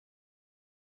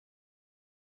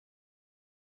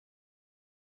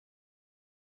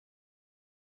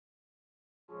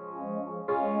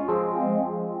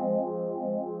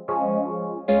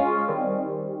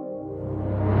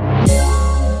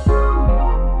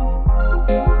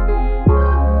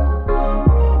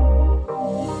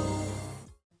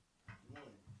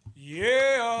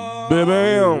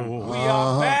Bam. We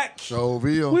are back.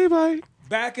 We bite.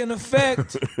 Back in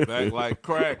effect. Back like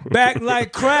crack. Back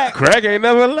like crack. Crack ain't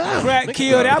never left. Crack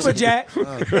killed Applejack.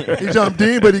 He jumped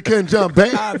in, but he couldn't jump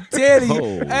back. I'm telling you.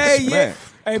 Oh, hey, yeah. smack.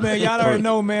 Hey, man, y'all already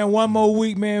know, man. One more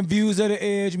week, man. Views of the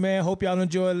Edge, man. Hope y'all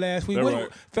enjoyed last week. Right.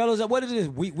 Fellas, what is this?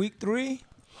 Week 3?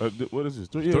 What is this?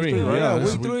 Three, right? Yeah, this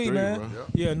is week 3, man. bro.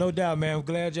 Yeah, no doubt, man. I'm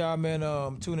glad y'all,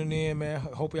 man, tuning in, man.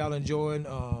 Hope y'all enjoying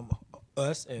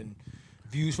us and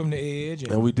views from the Edge.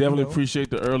 And we definitely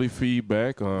appreciate the early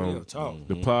feedback. Real talk.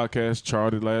 The podcast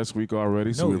charted last week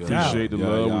already, so No we doubt. appreciate the Yeah,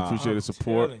 love. yeah. We appreciate the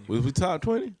support. telling Was we top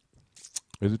 20?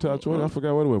 Is it top 20? I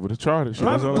forgot what it was, but it's charted. Shit,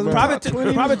 that's all that matters.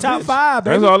 Probably top 5,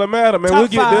 baby. That's all that matters, man. Top We'll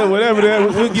get there, 5. whatever that.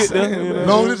 We'll get there. You know?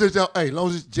 Long as it's just, long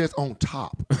as it's just on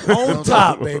top. On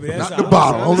top, baby. That's Not the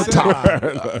bottom, on the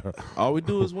top. All we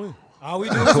do is win. All we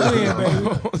do is win,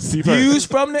 baby. See, Views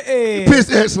from the Edge.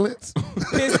 Piss excellence.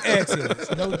 Piss excellence,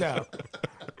 no doubt.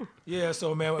 Yeah,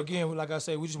 so, man, again, like I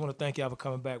say, we just want to thank y'all for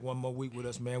coming back one more week with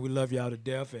us, man. We love y'all to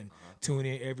death and tune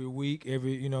in every week,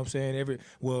 you know what I'm saying?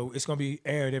 It's going to be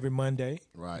aired every Monday.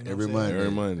 Right, You know every what I'm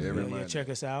saying? Monday. Every Yeah, check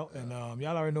us out. And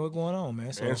y'all already know what's going on,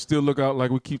 man. So And still look out, like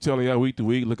we keep telling y'all week to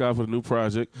week, look out for the new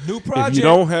project. New If project. you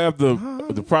don't have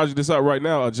the project that's out right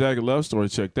now, A Jagged Love Story,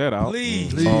 check that out.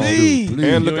 Please. Please.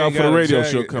 And look You out ain't for the got a radio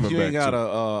jagged- show coming if you back. ain't got too.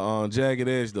 a Jagged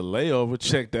Edge, the layover,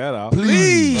 check that out.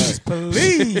 Please.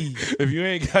 Please. If you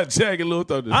ain't got Jagged Little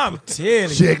Thunder, I'm telling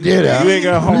you. Check that out. You ain't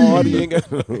got hard. You ain't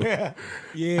got.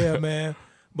 Yeah, man.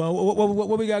 But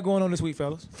what we got going on this week,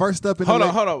 fellas? First up in hold the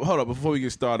up. Before we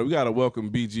get started, we got to welcome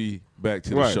BG back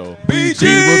to the Right. show. BG! What's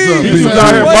up, He was BG?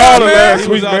 out here What up, balling man? last He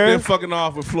week, was out there man. fucking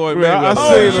off with Floyd I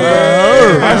Mayweather. seen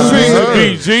yeah. him.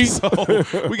 I seen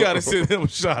BG. So we got to send him a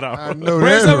shout out. I know Bring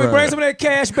that some right. of that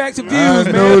cash back to views, I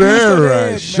man. know Views that from the right. Edge,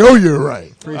 man. Show you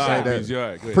right. Appreciate All right, that. BG, all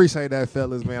right, go ahead. Appreciate that,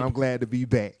 fellas, man. I'm glad to be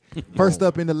back. First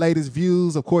up in the latest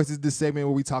views, of course, is this segment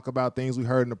where we talk about things we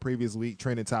heard in the previous week,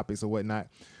 trending topics or whatnot.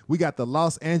 We got the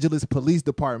Los Angeles Police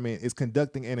Department is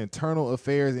conducting an internal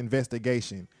affairs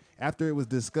investigation after it was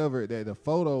discovered that the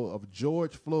photo of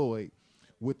George Floyd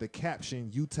with the caption,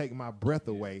 "You take my breath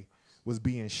away," was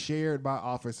being shared by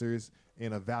officers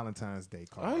in a Valentine's Day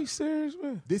card. Are you serious,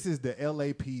 man? This is the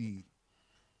LAPD.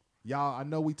 Y'all, I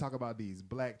know we talk about these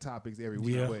black topics every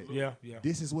week, but Yeah.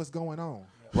 this is what's going on.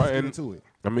 Right, Let's get and- into it.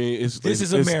 I mean, This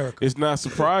is it's- America. It's not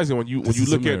surprising when you is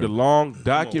look at the America. long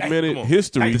documented Come on.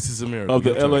 history This is America. of the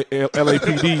Your turn.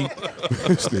 LAPD.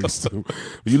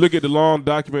 You look at the long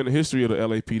documented history of the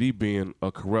LAPD being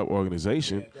a corrupt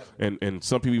organization, and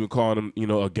some people even call them,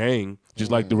 a gang,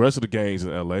 just like the rest of the gangs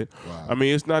in LA. I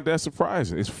mean, it's not that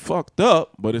surprising. It's fucked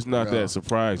up, but it's not that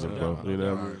surprising, bro. You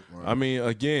know what I mean? I mean,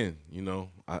 again,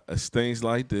 it's things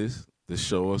like this that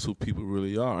show us who people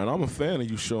really are. And I'm a fan of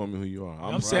you showing me who you are.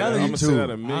 I'm telling you, I'm going to say that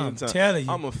a million I'm times. telling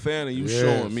you. I'm a fan of you Yes,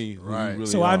 showing me who right. you really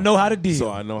So are. I know how to deal. So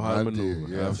I know how to I maneuver. did,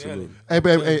 yeah. Absolutely. Hey,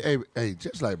 baby, hey,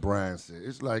 just like Brian said,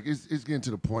 it's like it's getting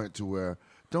to the point to where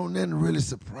don't nothing really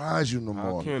surprise you no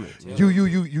more. can it?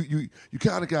 You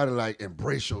kind of gotta like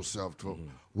embrace yourself to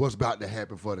what's about to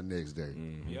happen for the next day.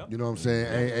 You know what I'm saying?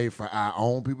 Hey, for our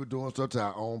own people doing stuff to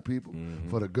our own people,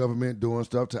 for the government doing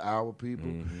stuff to our people.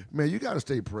 Man, you gotta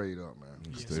stay prayed up, man.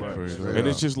 Right. And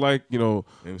it's just like,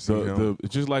 MC Hammer.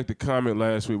 it's just like the comment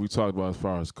last week we talked about as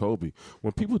far as Kobe.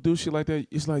 When people do shit like that,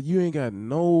 it's like you ain't got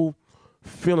no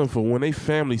feeling for when they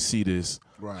family see this,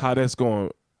 Right. how that's going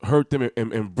to hurt them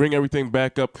and bring everything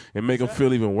back up and make them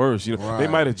feel even worse. They Right.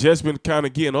 might have just been kind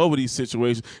of getting over these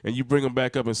situations, and you bring them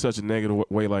back up in such a negative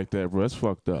way like that, bro. That's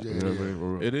fucked up. You know what I mean? For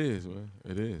real. It is, man.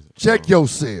 It is. Check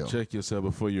yourself. Check yourself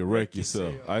before you wreck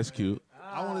yourself. Ice Cube.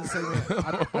 I wanted to say,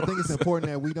 man, I think it's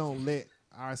important that we don't let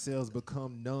ourselves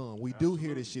become numb. We do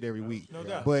hear this shit every week,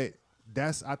 but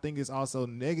I think it's also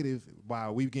negative why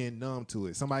we getting numb to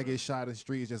it. Somebody gets shot in the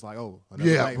street, it's just like, oh, another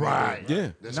Yeah, black man. right. Yeah.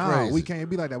 That's No, crazy. we can't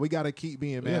be like that. We got to keep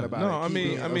being mad Yeah. about No, it. I Keep mean-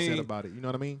 being I upset mean- about it. You know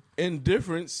what I mean?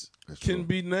 Indifference can true.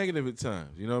 be negative at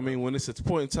times. You know what I mean? When it's at the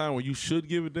point in time where you should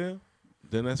give it down,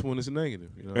 then that's when it's negative.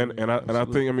 You know what And I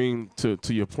Absolutely. think, I mean,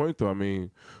 to your point though, I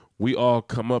mean, we all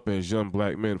come up as young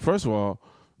black men. First of all,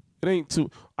 it ain't too.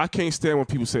 I can't stand when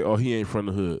people say, "Oh, he ain't from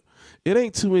the hood." It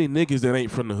ain't too many niggas that ain't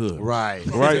from the hood. Right.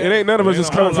 Right, it ain't none of us that's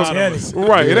coming from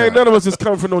lot It ain't none of us that's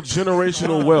coming from no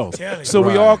generational wealth. telling So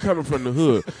we you. all coming from the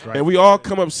hood, and we all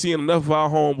come up seeing enough of our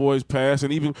homeboys pass,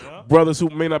 and even brothers who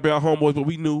may not be our homeboys, but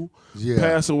we knew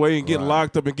pass away and get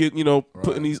locked up and get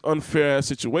put in these unfair ass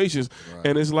situations.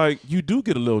 And it's like you do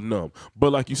get a little numb,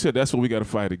 but like you said, that's what we got to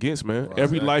fight against, man.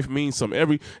 Every life means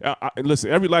something.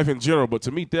 Listen, every life in general, but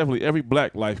to me, definitely every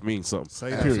black life means something. Say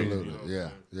that. Absolutely.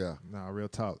 Yeah. Nah, real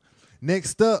talk.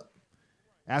 Next up,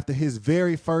 after his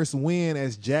very first win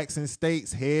as Jackson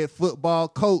State's head football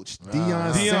coach,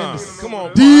 Deion Sanders. Come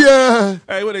on, Deion.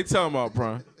 Hey, what they talking about,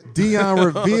 Brian?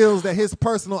 Deion reveals that his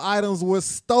personal items were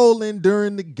stolen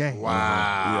during the game. Wow.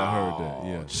 Yeah, I heard that.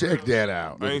 Yeah. Check that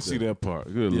out. I ain't see that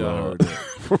part. Good Yeah, I Lord. heard that.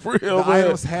 For real, The man.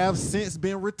 items have since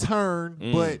been returned,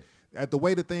 but at the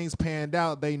way the things panned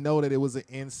out, they know that it was an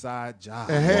inside job.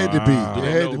 It had to be. They It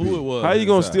didn't had know to who it be. was. How you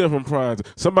gonna inside. steal from Pride?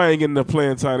 Somebody ain't getting the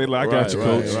playing time. They like, I got you,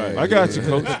 coach. right, I got you,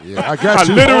 coach. Yeah, I got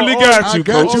you. I literally got you, I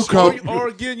got coach. you, coach. Or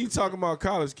again, you talking about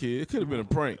college kid. It could have been a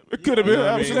prank. It could have been. You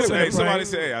know what I mean? Absolutely. Hey, somebody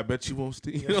say, hey, I bet you won't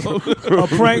steal. A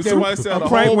prank, Somebody said a a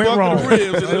prank whole went bucket wrong. of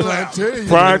ribs. And I'm like, telling you.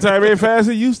 Prime time ain't fast as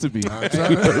it used to be.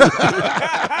 telling you,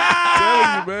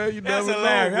 man. You That's never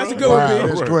hilarious. know, That's a bro. good Wow, one,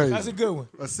 that's B. crazy. That's a good one.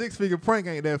 A 6-figure prank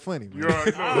ain't that funny. Man.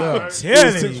 Telling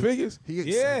Six you. figures. He gets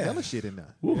Yeah. some hella shit in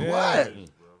there. What?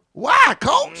 Why,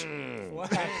 coach?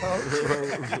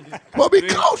 What be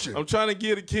coaching? I'm trying to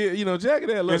get a kid, Jagged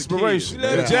Edge loves Inspiration.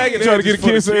 kids. Yeah. Jagged Trying to Edge get is a for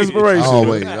kid the some kids.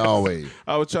 inspiration. Always.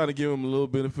 I was trying to give him a little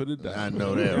benefit of the doubt. I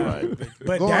know that, right?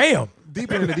 But Going damn.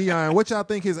 Deeper into Deion, what y'all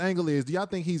think his angle is? Do y'all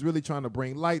think he's really trying to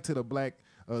bring light to the black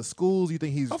schools? You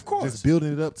think he's Of course. just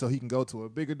building it up so he can go to a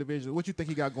bigger division? What you think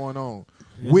he got going on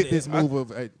with this move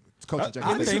of coaching Jackson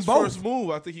I This State? think is his both. first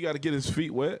move. I think he got to get his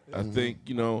feet wet. I think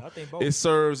I think both. it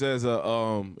serves as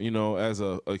a as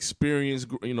a experience,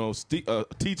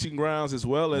 teaching grounds as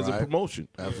well as a Right. promotion,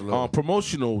 Absolutely.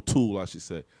 promotional tool, I should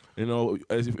say.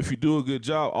 If you do a good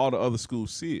job, all the other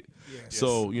schools see it.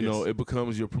 So it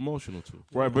becomes your promotional tool.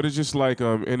 Right, but it's just like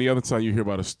any other time you hear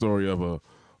about a story of a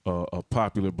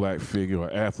popular black figure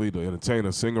or athlete or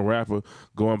entertainer, singer, rapper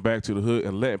going back to the hood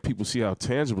and letting people see how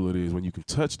tangible it is when you can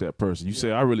touch that person. You say,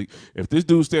 if this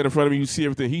dude stand in front of me, you see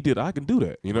everything he did, I can do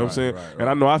that. You know what I'm saying? right. And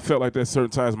I know I felt like that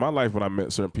certain times in my life when I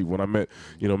met certain people. When I met,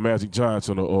 Magic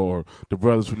Johnson or the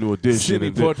brothers from New Edition. Sidney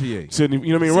and Poitier. Sidney,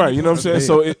 you know what I mean? Right. You know what I'm saying?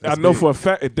 So I know for a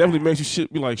fact, it definitely makes you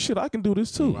be like, shit, I can do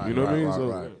this too. You know what I mean?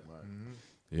 So,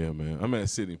 Yeah, man. I met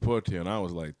Sidney Poitier and I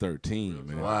was like 13,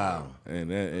 man. Wow.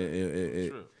 And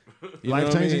it you Life know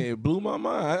what I mean? changing? It blew my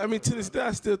mind. I mean, to this day,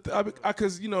 I still,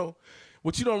 because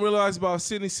what you don't realize about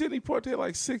Sidney Poitier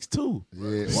like 6'2".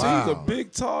 Yeah, He's wow. a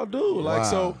big, tall dude. Like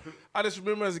Wow. so, I just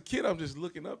remember as a kid, I'm just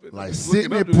looking up at Like just looking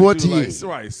Sidney up to this dude, Poitier.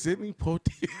 right? Sidney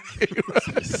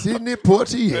Poitier. Sidney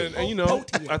Poitier.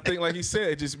 And I think, like he said,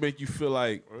 it just make you feel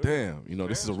like, damn,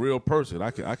 this is a real person.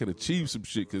 I can achieve some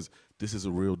shit because this is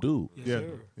a real dude.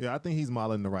 Yeah, I think he's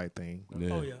modeling the right thing. Yeah.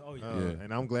 Oh yeah.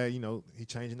 And I'm glad, he's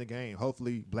changing the game.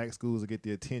 Hopefully, black schools will get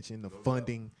the attention, the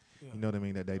funding, you know what I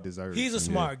mean, that they deserve. He's a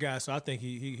smart guy, so I think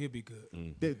he'll be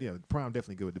good. Prime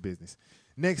definitely good with the business.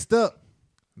 Next up,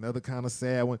 another kind of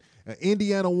sad one. An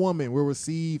Indiana woman will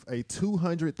receive a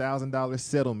 $200,000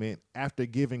 settlement after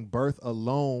giving birth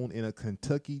alone in a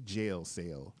Kentucky jail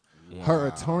cell. Her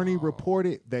attorney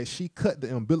reported that she cut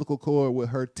the umbilical cord with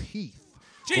her teeth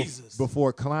Jesus.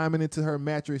 before climbing into her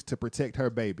mattress to protect her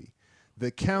baby.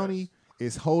 The county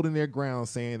is holding their ground,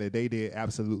 saying that they did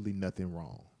absolutely nothing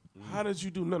wrong. how did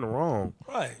you do nothing wrong?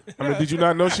 Right. I mean, did you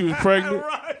not know she was pregnant?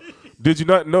 Right. Did you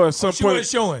not know at some She point?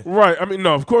 wasn't showing. Right. I mean,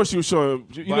 no, of course she was showing.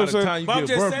 You know By what I'm the saying? time you But I'm give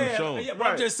just birth, saying. you're showing. Yeah, but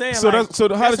I'm just saying. So like,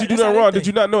 so how did you do that's that how wrong? they Did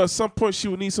you not know at some point she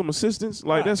would need some assistance?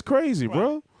 Like, Right. that's crazy,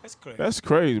 bro. That's crazy. That's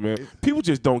crazy, man. People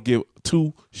just don't give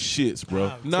two shits,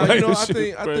 bro. No, Like, I this shit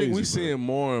think is I crazy, think we're bro. seeing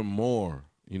more and more,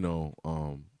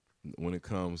 when it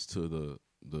comes to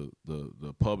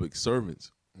the public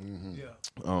servants. Yeah.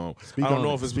 I Speak don't on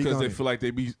know it. if it's Speak because on they it. feel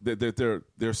like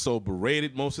they're so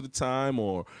berated most of the time,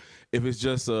 or if it's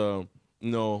just the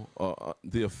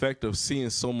effect of seeing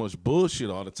so much bullshit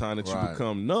all the time that you Right.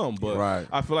 become numb. But Right.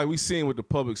 I feel like we seeing with the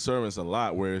public servants a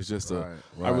lot where it's just I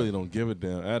Right. really don't give a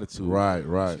damn attitude.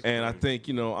 Right. And I think,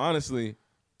 honestly,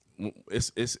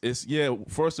 it's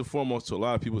first and foremost, to a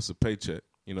lot of people, it's a paycheck.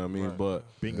 You know what I mean? But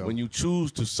Bingo. when you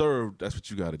choose to serve, that's what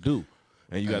you got to do.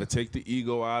 And you got to take the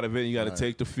ego out of it. You got to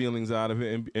take the feelings out of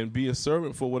it and be a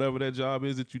servant for whatever that job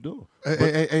is that you're doing.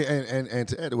 And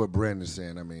to add to what Brandon's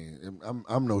saying, I mean,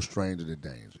 I'm no stranger to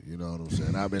danger. You know what I'm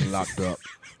saying? I've been locked up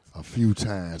a few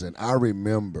times, and I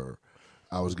remember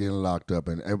I was getting locked up,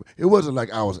 and it wasn't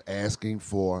like I was asking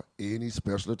for any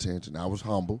special attention. I was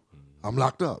humble. I'm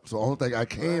locked up, so the only thing I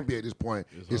can be at this point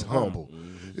is humble.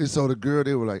 And so the girl,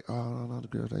 they were like, "Oh no," the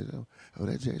girl, they said, "Oh,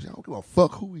 that Jay, I don't give a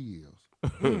fuck who he is."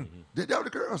 That's what the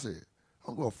girl said. I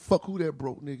don't give a fuck who that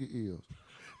broke nigga is.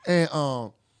 And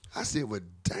I said, well,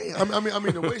 damn. I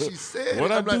mean, the way she said What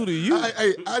it, I I'm do like, to you?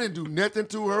 I didn't do nothing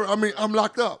to her. I mean, I'm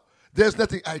locked up. There's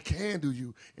nothing I can do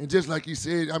you. And just like you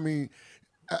said, I mean,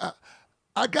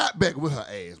 I got back with her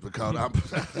ass because I'm.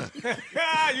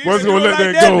 Wasn't gonna let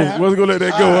that go. Wasn't gonna let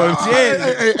that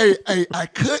go. I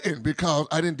couldn't because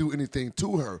I didn't do anything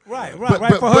to her. Right.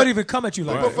 For her to even come at you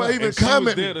like that. Before I even come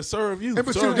at me, there to serve you.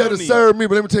 but she was there to serve me.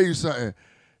 But let me tell you something.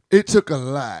 It took a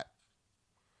lot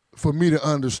for me to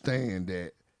understand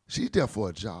that she's there for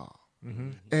a job,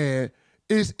 and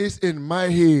it's in my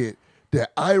head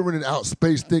that I rented out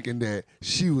space thinking that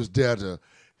she was there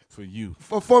for you,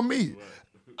 for me. Right.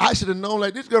 I should have known,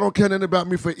 like, this girl don't care nothing about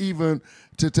me for even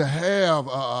to have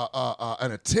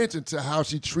an attention to how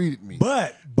she treated me.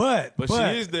 But she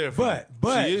is there for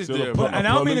you. She is there for and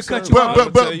I don't mean to cut you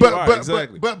off. But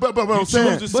I'm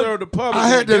saying, choose to serve the public. I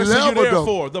had the level, there though.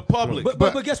 For the public.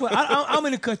 But guess what? I'm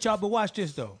going to cut y'all, but watch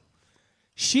this, though.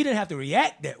 She didn't have to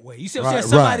react that way. You see what I'm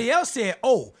saying? Somebody else said,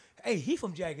 oh, hey, he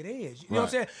from Jagged Edge. You know what I'm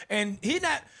saying? And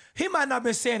he might not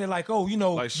been saying it like, oh, you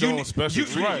know, like show him special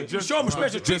treatment. Show him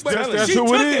special treatment. That's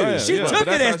who it is. She took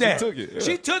it as that. Yeah.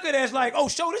 She took it as like, oh,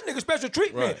 show this nigga special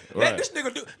treatment. Let this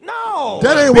nigga do. No,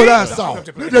 that ain't what I saw.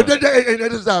 That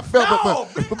is how I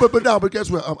felt. But guess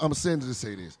what? I'm saying to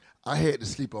say this. I had to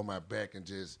sleep on my back and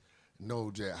just know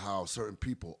that how certain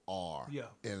people are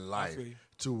in life.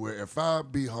 To where if I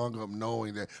be hung up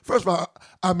knowing that, first of all,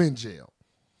 I'm in jail.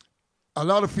 A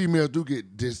lot of females do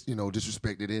get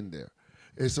disrespected in there.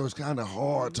 And so it's kind of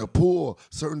hard to pull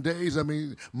certain days. I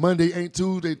mean, Monday ain't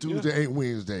Tuesday, Tuesday ain't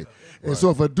Wednesday. And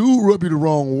so if a dude rub you the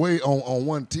wrong way on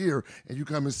one tier and you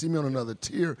come and see me on another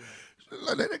tier,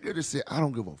 let that girl just say, I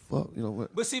don't give a fuck. You know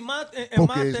what? But see, my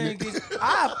thing is,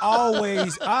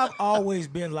 I've always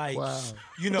been like,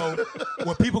 you know,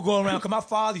 when people go around, because my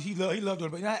father, he loved doing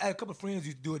it. But I had a couple of friends who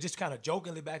used to do it just kind of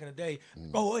jokingly back in the day.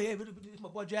 Oh, hey, this is my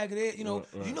boy Jagged Edge. You know,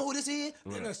 you know who this is?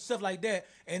 And stuff like that.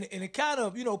 And it kind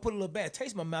of, you know, put a little bad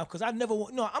taste in my mouth because I never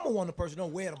want, no, I'm a one person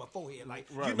don't wear it on my forehead. Like,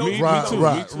 you know, right.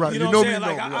 You know what I'm saying?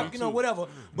 Like, you know, whatever.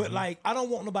 But like, I don't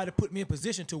want nobody to put me in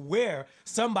position to where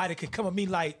somebody can come at me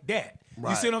like that.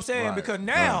 You see what I'm saying? Because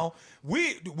now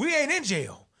we ain't in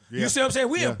jail. You see what I'm saying?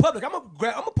 We in public. I'm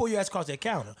gonna pull your ass across that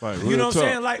counter. You know what I'm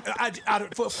saying? Like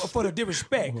for the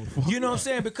disrespect. You know what I'm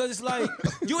saying? Because it's like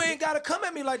you ain't gotta come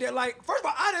at me like that. Like, first of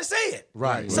all, I didn't say it.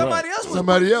 Right. Somebody else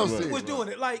was doing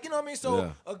it. Like, you know what I mean?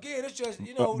 So again, it's just,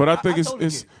 you know. But I think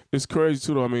it's crazy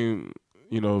too though. I mean,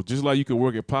 you know, just like you can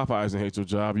work at Popeyes and hate your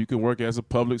job, you can work as a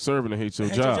public servant and hate your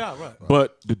job.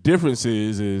 But the difference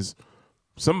is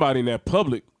somebody in that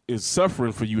public is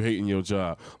suffering for you hating your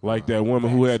job, like that woman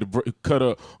who had to cut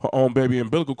her own baby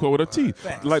umbilical cord with her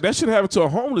teeth. Like, that should happen to a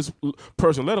homeless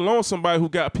person, let alone somebody who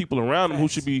got people around them who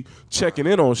should be checking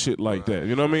in on shit like that.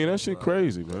 You know what I mean? That shit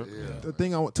crazy, man. Two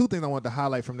things I want to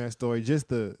highlight from that story: just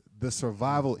the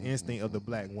survival instinct of the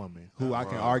black woman, who I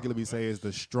can arguably say is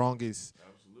the strongest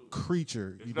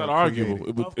creature. It's not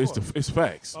arguable. It's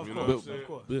facts. Of you course.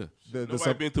 know?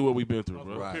 Nobody been through what we've been through,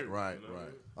 bro. Right.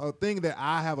 A thing that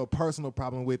I have a personal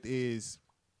problem with is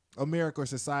America or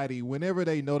society, whenever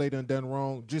they know they done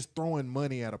wrong, just throwing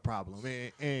money at a problem.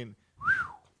 And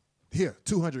here,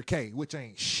 $200K, which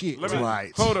ain't shit.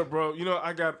 Hold up, bro. You know,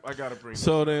 I gotta bring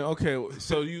So then, okay,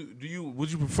 so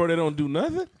would you prefer they don't do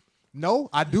nothing? No,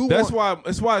 I do. That's why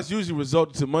it's usually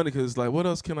resulted to money, because it's like, what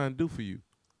else can I do for you?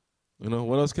 You know,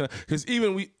 what else can I? Because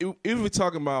even we're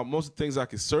talking about most of the things I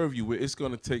can serve you with, it's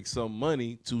going to take some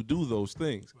money to do those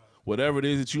things. Whatever it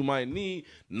is that you might need,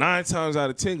 9 times out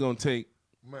of 10 going to take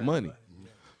money.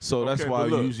 So that's why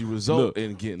we usually result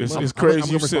in getting money. It's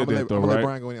crazy you said that, though, right?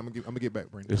 I'm going to get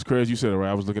back, Brandon. It's crazy you said it, right?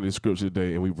 I was looking at the scripture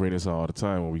today, and we bring this all the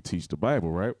time when we teach the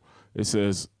Bible, right? It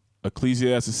says,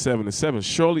 Ecclesiastes 7:7,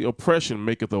 surely oppression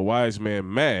maketh a wise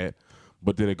man mad,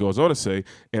 but then it goes on to say,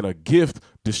 and a gift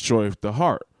destroyeth the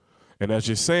heart. And that's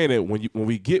just saying that when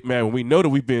we get mad, when we know that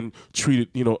we've been treated,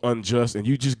 you know, unjust, and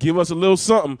you just give us a little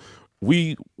something,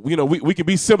 we can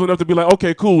be simple enough to be like,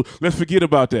 okay, cool, let's forget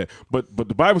about that. But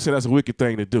the Bible said that's a wicked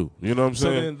thing to do. You know what I'm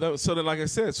saying? So then, like I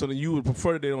said, you would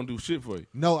prefer that they don't do shit for you.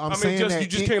 No, I'm saying that you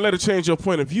just can't let it change your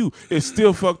point of view. It's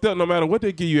still fucked up no matter what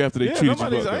they give you after they treated you.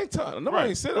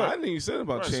 Nobody said that. I didn't even say that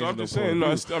about changing. So I'm just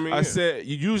saying. I said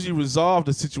you usually resolve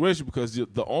the situation because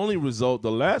the only result, the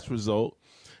last result,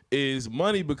 is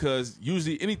money, because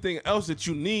usually anything else that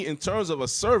you need in terms of a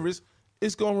service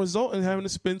is going to result in having to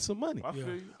spend some money.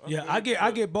 I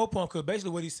get both points, because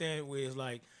basically what he's saying is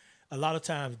like a lot of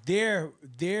times their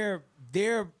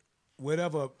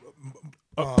whatever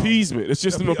appeasement. It's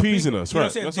just them appeasing us,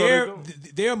 right? You know what I'm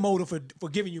saying? Their motive for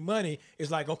giving you money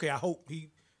is like, okay, I hope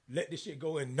he let this shit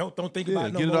go and don't think about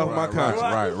it no more. Get it off my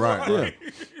conscience. Right.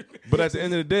 But at the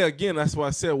end of the day, again, that's why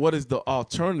I said, what is the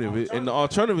alternative? And the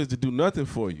alternative is to do nothing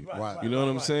for you. You know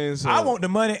what I'm saying? So, I want the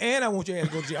money and I want your ass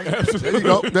to go to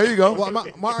jail. There you go. Well,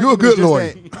 my you're a good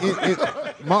lawyer.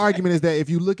 my argument is that if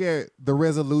you look at the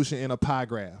resolution in a pie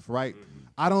graph, right?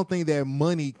 I don't think that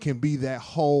money can be that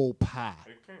whole pie.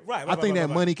 Right. I think that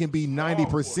money can be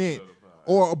 90%,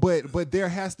 but there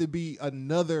has to be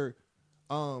another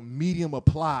medium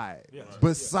applied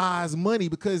besides money,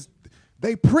 because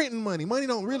they printing money. Money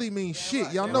don't really mean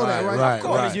shit. Y'all know that, right?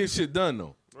 Money gets shit done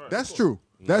though. That's true.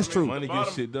 That's true. Money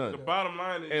gets shit done. The bottom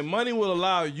line is, and money will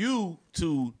allow you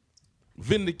to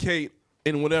vindicate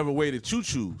in whatever way that you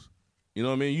choose. You know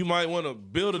what I mean? You might want to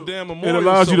build a damn memorial. it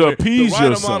allows you to appease the right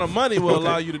yourself. amount of money will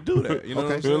allow you to do that. You know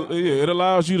what I'm saying? It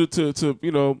allows you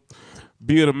to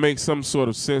be able to make some sort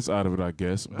of sense out of it, I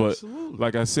guess. But Absolutely.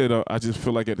 like I said, I just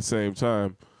feel like at the same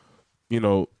time,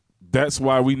 that's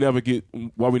why we never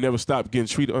stop getting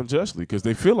treated unjustly, because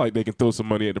they feel like they can throw some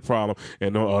money at the problem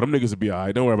and them niggas will be all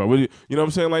right. Don't worry about it. You know what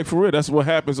I'm saying? Like, for real, that's what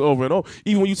happens over and over.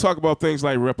 Even when you talk about things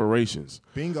like reparations.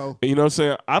 Bingo. And you know what I'm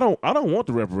saying? I don't want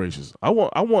the reparations. I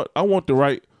want the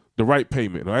right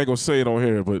payment. I ain't gonna say it on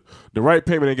here, but the right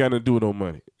payment ain't got nothing to do with no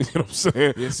money. You know what I'm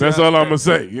saying? Yeah, that's all I'm gonna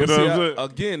say. You know what I'm saying?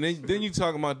 Again, then you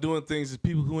talking about doing things to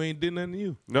people who ain't did nothing to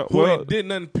you. No, who ain't did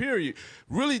nothing, period.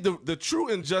 Really, the true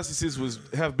injustices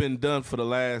have been done for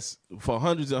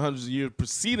hundreds and hundreds of years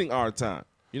preceding our time.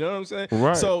 You know what I'm saying?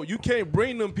 Right. So you can't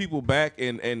bring them people back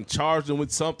and charge them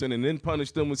with something and then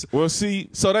punish them with. Well, see,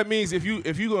 so that means if you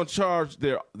gonna charge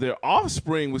their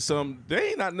offspring with something,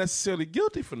 they ain't not necessarily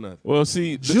guilty for nothing. well,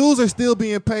 see, Jews are still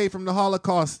being paid from the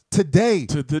Holocaust today.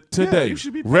 today, Yeah, you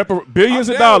should be billions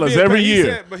of dollars every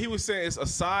year. But he was saying it's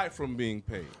aside from being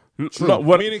paid.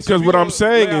 Because what I'm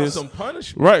saying is some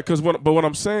punishment. right. But what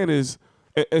I'm saying is,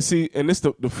 and see, and this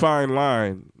the fine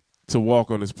line to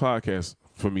walk on this podcast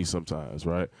for me sometimes,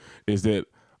 right, is that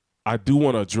I do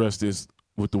want to address this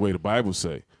with the way the Bible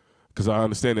say, because I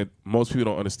understand that most people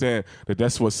don't understand that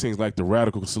that's what seems like the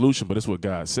radical solution, but it's what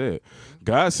God said.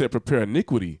 God said, prepare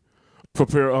iniquity,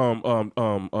 prepare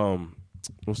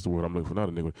what's the word I'm looking for? Not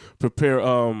iniquity. Prepare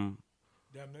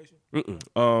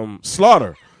Damnation.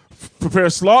 Slaughter. Prepare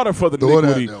slaughter for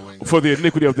the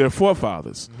iniquity of their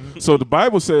forefathers. So the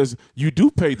Bible says you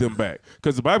do pay them back,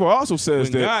 because the Bible also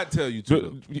says When that God tell you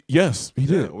to. yes, He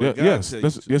did. when God Yes, tell you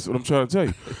that's to. what I'm trying to tell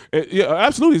you. Yeah,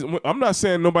 absolutely. I'm not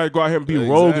saying nobody go out here and be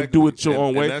rogue and do it your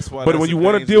own way. that's why But that's when you a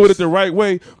want to deal with it the dangerous- right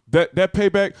way, that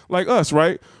payback, like us,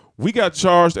 right? We got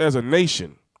charged as a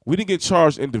nation. We didn't get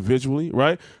charged individually,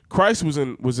 right? Christ was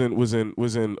in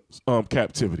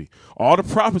captivity. All the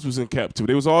prophets was in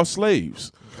captivity. They was all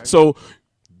slaves. Okay. So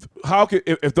how can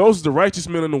if those are the righteous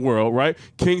men in the world, right?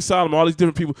 King Solomon, all these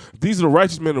different people, these are the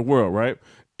righteous men in the world, right?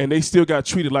 And they still got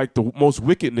treated like the most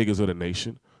wicked niggas of the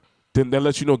nation. Then that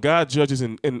lets you know God judges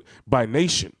in by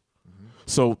nation.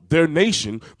 So their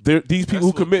nation, these people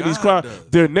who commit these crimes,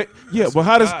 but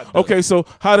how does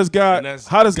God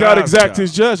exact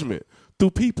His judgment?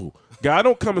 Through people. God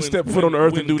don't come and step foot on the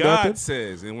earth and do nothing.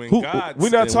 We're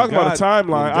not talking about a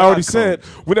timeline. I already said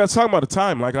we're not talking about a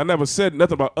timeline. I never said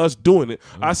nothing about us doing it.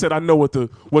 I said I know what the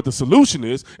solution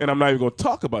is, and I'm not even going to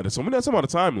talk about it. So we're not talking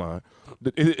about a timeline.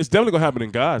 It's definitely going to happen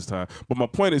in God's time. But my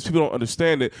point is, people don't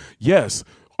understand that. Yes,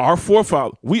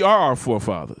 we are our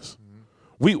forefathers.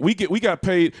 We got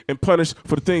paid and punished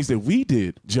for the things that we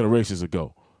did generations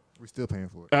ago. We're still paying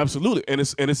for it. Absolutely, and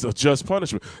it's a just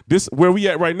punishment. This where we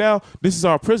at right now. This is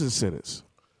our prison sentence.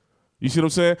 You see what I'm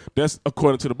saying? That's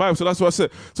according to the Bible. So that's what I said.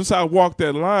 Since I walked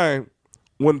that line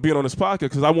when being on this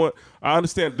podcast, because I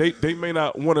understand they may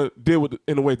not want to deal with it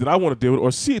in the way that I want to deal with it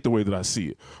or see it the way that I see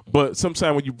it. But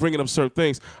sometimes when you bringing up certain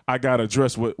things, I gotta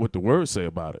address what the words say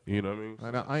about it. You know what I mean?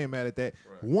 And I ain't mad at that.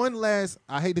 Right. One last,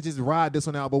 I hate to just ride this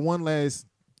one out, but one last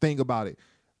thing about it.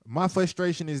 My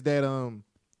frustration is that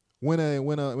when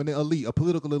the elite, a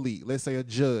political elite, let's say a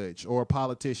judge or a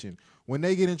politician, when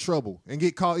they get in trouble and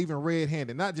get caught even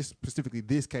red-handed, not just specifically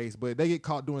this case, but they get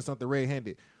caught doing something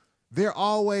red-handed, they're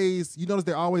always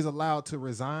allowed to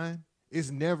resign.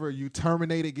 It's never you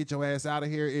terminate it, get your ass out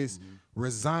of here. It's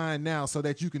resign now so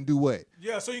that you can do what?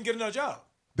 Yeah, so you can get another job.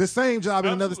 The same job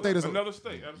in another state. Another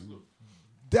state, absolutely.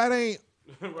 That ain't.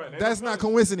 Right, that's not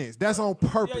coincidence. That's on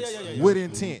purpose with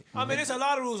intent. I mean, there's a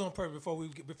lot of rules on purpose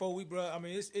before we, bro. I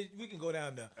mean, we can go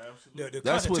down the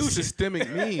That's what systemic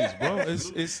means, bro.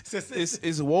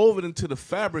 It's woven into the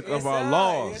fabric of our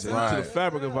laws and into the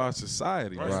fabric of our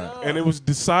society. Right. And it was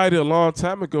decided a long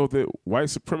time ago that white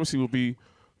supremacy would be,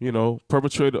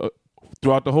 perpetrated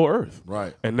throughout the whole earth.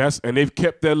 Right. And they've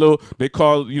kept that little, they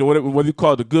call, whether you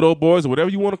call it the good old boys or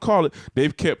whatever you want to call it,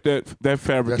 they've kept that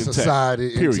fabric intact.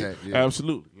 Society period. Intact. Yeah.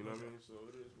 Absolutely. You know what I mean? So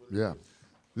it is what it is.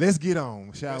 Let's get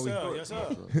on, shall we? Sir. Yes,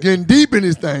 sir. Getting deep in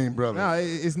this thing, brother. No,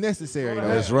 it's necessary.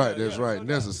 That's right.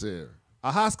 Necessary.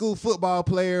 A high school football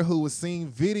player who was seen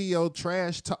video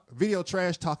trash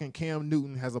talking Cam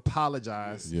Newton has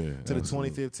apologized to the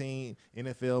 2015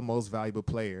 NFL Most Valuable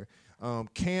Player.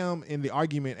 Cam, in the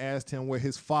argument, asked him where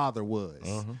his father was.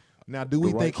 Now, do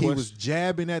we think he was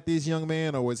jabbing at this young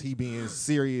man, or was he being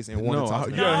serious and wanted to talk to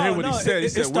him? You gotta hear what he said. He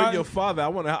said, "Where's your father? I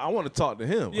want to talk to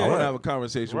him. I want to have a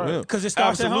conversation with him." Because it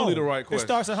starts Absolutely at home. the right question. It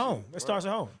starts at home. It starts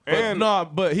at home. And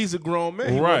but he's a grown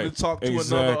man. He wanted to talk to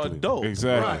another adult.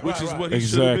 Exactly. Which is what he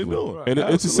should have been doing. And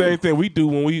it's the same thing we do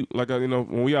when we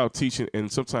when we out teaching,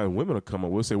 and sometimes women will come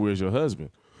up. We'll say, "Where's your husband?"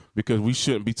 Because we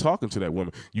shouldn't be talking to that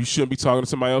woman. You shouldn't be talking to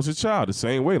somebody else's child the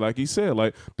same way, like he said.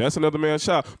 Like, that's another man's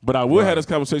child. But I will have this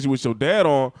conversation with your dad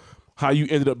on how you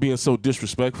ended up being so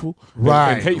disrespectful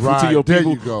and hateful to your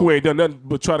people who ain't done nothing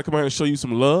but try to come out and show you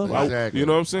some love. Exactly. You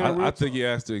know what I'm saying? I think he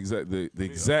asked the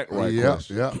exact right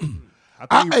question. Yeah.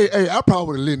 I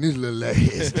probably would have let this little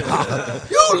ass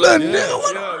talk. You little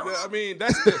nigga. I mean,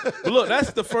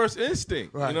 that's the first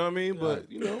instinct. Right. You know what I mean? But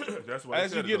that's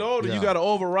as you get older, you got to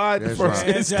override the first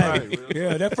instinct. Exactly.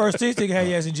 Yeah, that first instinct had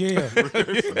you ass in jail.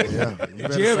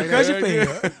 Jail because you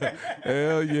failed.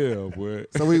 Hell yeah, boy.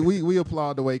 So we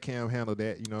applaud the way Cam handled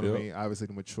that. You know what I mean? Obviously,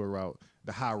 the mature route,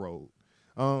 the high road.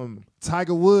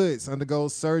 Tiger Woods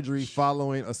undergoes surgery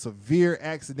following a severe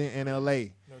accident in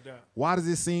L.A. No doubt. Why does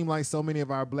it seem like so many of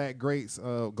our black greats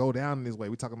go down in this way?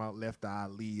 We talking about Left Eye,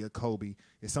 Leah, Kobe.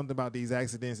 It's something about these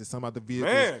accidents. It's something about the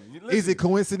vehicles. Man, is it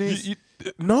coincidence?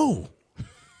 No,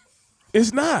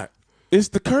 it's not. It's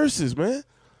the curses, man.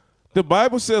 The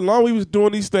Bible said, long we was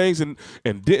doing these things and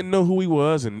didn't know who he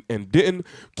was and didn't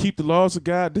keep the laws of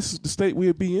God, this is the state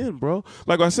we'd be in, bro.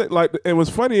 Like I said, and what's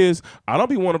funny is I don't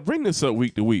be want to bring this up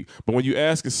week to week, but when you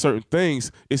ask us certain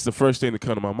things, it's the first thing that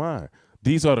come to my mind.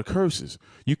 These are the curses.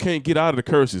 You can't get out of the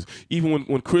curses. Even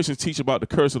when Christians teach about the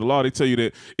curse of the law, they tell you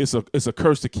that it's a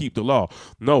curse to keep the law.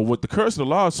 No, what the curse of the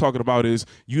law is talking about is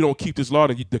you don't keep this law,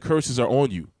 and the curses are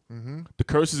on you. The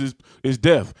curses is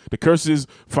death. The curse is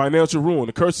financial ruin.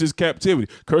 The curse is captivity.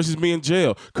 Curse is being in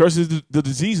jail. Curse is the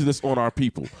diseases that's on our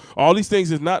people. All these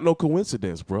things is not no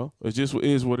coincidence, bro. It just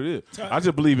is what it is. I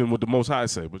just believe in what the Most High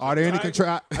say. But are there any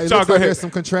there's some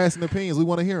contrasting opinions. We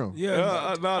want to hear them.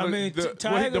 Yeah,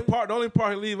 the only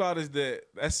part he leave out is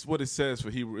that's what it says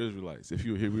for Hebrew Israelites. If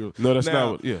you're Hebrew, no, that's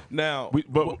not what. Yeah. Now,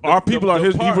 but our people are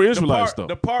Hebrew Israelites, though.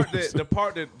 The part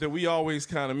that we always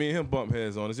kind of me and him bump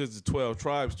heads on is just the 12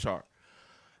 tribes chart.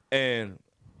 And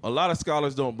a lot of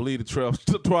scholars don't believe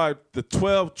the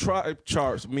 12 tribe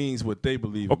charts means what they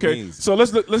believe it means. So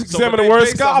let's examine the word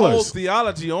scholars. Whole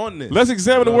theology on this. Let's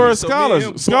examine the word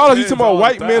scholars. Scholars, you talking about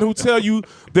white men who tell you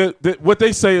that what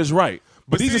they say is right.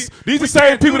 But these are the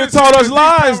same people that taught us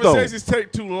lies, though. Conversations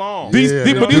take too long. These are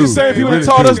the same people that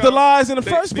taught us the lies in the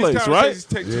first place, right?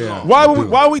 Take too long.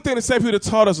 Why we think the same people that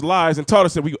taught us lies and taught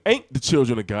us that we ain't the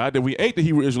children of God, that we ain't the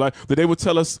Hebrew Israelite, that they would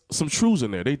tell us some truths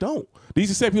in there? They don't.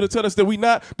 These are the same people that tell us that we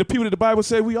not the people that the Bible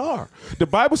say we are. The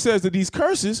Bible says that these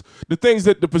curses, the things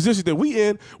that the position that we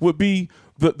in, would be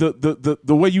the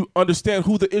way you understand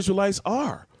who the Israelites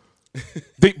are.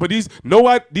 But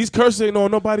these curses ain't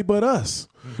on nobody but us.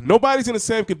 Nobody's in the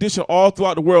same condition all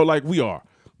throughout the world like we are.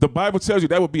 The Bible tells you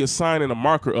that would be a sign and a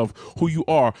marker of who you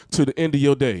are to the end of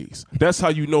your days. That's how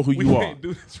you know who you are. Can't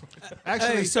do this right.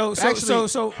 Actually, so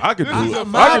I could do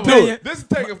it. I could do it.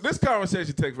 This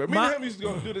conversation takes forever. Me and him used to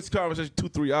go do this conversation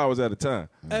 2-3 hours at a time.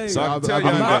 Hey, so I can tell you,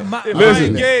 if listen, I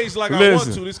engage like I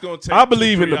want to, this going to take. I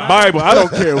believe in the Bible. I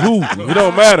don't care who. It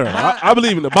don't matter. I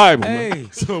believe in the Bible. Hey,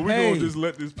 so we're going to just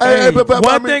let this.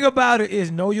 One thing about it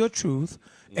is know your truth,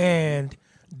 and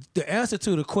the answer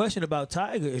to the question about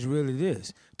Tiger is really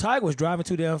this. Tiger was driving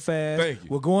too damn fast. Thank you.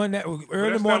 We're going that early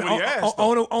in the morning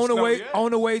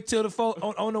on the way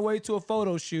to a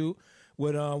photo shoot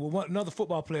with another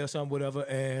football player or something, whatever,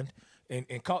 and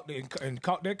caught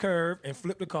that curve and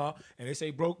flipped the car, and they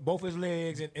say broke both his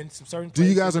legs and some certain. Do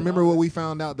you guys remember what we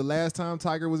found out the last time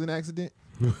Tiger was in an accident?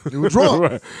 He was drunk.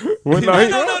 Right. No. He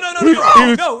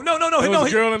was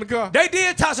a girl in the car. They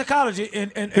did toxicology,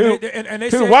 and they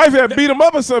his said wife had beat him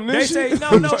up or something. They say no.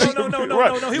 He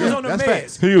was on the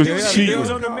meds. He was cheating. He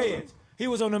was on the meds. He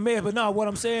was on the meds, but no, what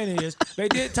I'm saying is they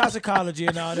did toxicology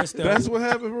and all that stuff. That's what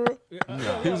happened, bro?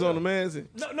 He was on the meds?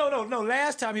 No.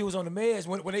 Last time he was on the meds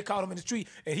when they caught him in the street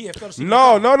and he had fell asleep.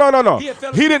 No.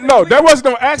 He didn't know. There wasn't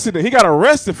no accident. He got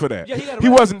arrested for that. Yeah, he got arrested. He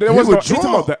wasn't. There wasn't. He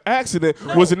talking drunk. about the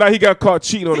accident was the night he got caught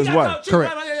cheating on his wife.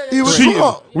 Correct. He was cheating.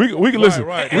 drunk. We can listen.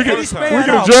 Right. We can And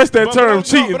address that term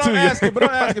cheating but too. But I'm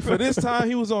asking for this time.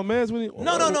 He was on meds when he.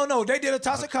 No. They did a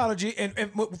toxicology, and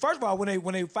first of all,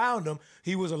 when they found him,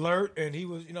 he was alert, and he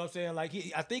was, you know what I'm saying, like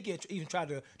I think he even tried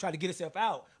to get himself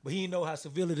out, but he didn't know how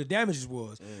severely the damages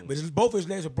was. But both his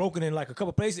legs were broken in like a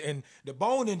couple places, and the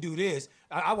bone didn't do this.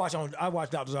 I watched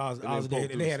Dr. Oz today,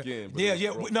 and they had a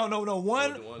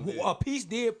piece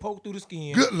did poke through the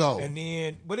skin. Good Lord. And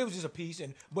then, but it was just a piece,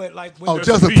 Just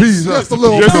a piece, just a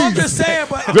little piece. I'm just saying,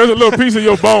 but There's a little piece of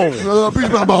your bone. A little piece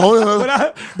of my bone. but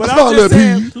That's I'm not a just little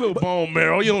saying, piece. Little bone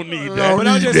marrow. You don't need I that. don't But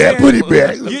I'm need just that. saying, Put it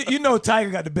back. you know,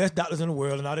 Tiger got the best doctors in the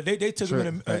world, and all that. They took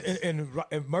him in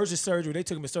emergency surgery. They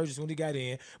took him in surgery when he got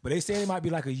in, but they said it might be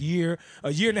like a year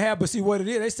and a half. But see what it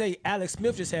is, they say Alex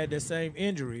Smith just had that same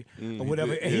injury or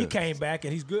whatever, and he came back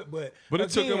and he's good. But it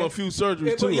took him a few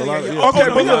surgeries too. Yeah. Okay,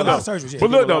 but look surgeries, But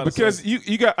look though, lot of because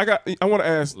I want to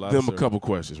ask Lot them of a couple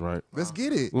questions, right? Let's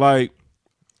get it. Like,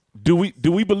 do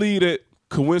we believe that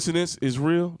coincidence is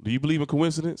real? Do you believe in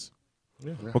coincidence?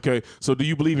 Yeah. Okay, so do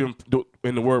you believe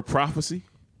in the word prophecy?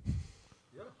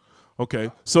 Yeah.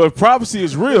 Okay, so if prophecy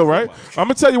is real, right? I'm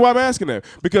gonna tell you why I'm asking that.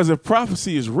 Because if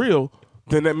prophecy is real,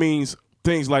 then that means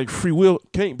things like free will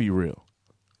can't be real,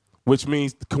 which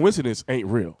means coincidence ain't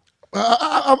real.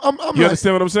 You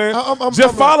understand what I'm saying?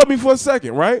 Just follow me for a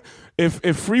second, right?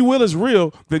 If free will is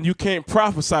real, then you can't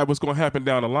prophesy what's going to happen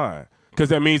down the line, because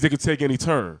that means it could take any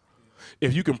turn.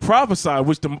 If you can prophesy,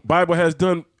 which the Bible has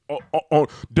done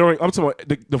during, I'm talking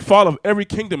about the fall of every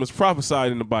kingdom is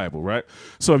prophesied in the Bible, right?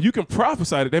 So if you can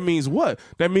prophesy that means what?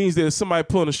 That means there's somebody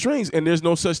pulling the strings, and there's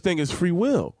no such thing as free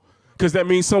will, because that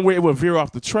means somewhere it will veer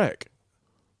off the track.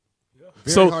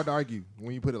 Very hard to argue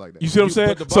when you put it like that. You see what I'm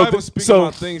saying? But the Bible speaks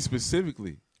about things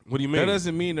specifically. What do you mean? That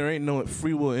doesn't mean there ain't no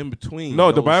free will in between.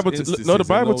 No, the Bible. The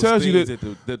Bible tells you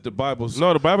that the Bible.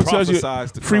 No, the Bible tells you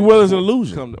free will is an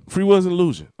illusion. Free will is an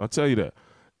illusion. I'll tell you that.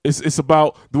 It's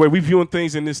about the way we viewing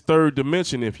things in this third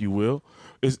dimension, if you will.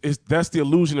 That's the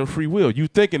illusion of free will. You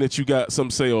thinking that you got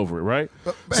some say over it, right?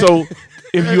 So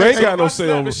if you ain't got no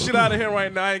say over it, shit out of here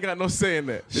right now. I ain't got no say in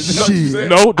that.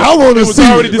 No, I want to see. It was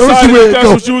already decided that's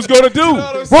what you was gonna do.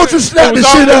 Won't you snap the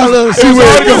shit out of us? See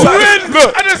where it goes.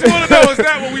 Look, I just want to know, is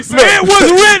that what we said? it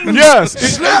was written.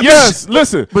 Yes.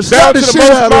 Listen, but snap the shit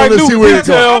out of us. See where it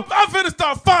goes. I'm finna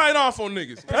start firing off on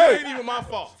niggas. It ain't even my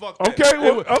fault. Fuck that. Okay.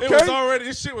 It was already.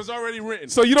 This shit was already written.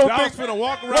 So you don't I think was finna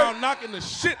walk around knocking the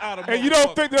shit out of. And you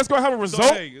don't think that's gonna have a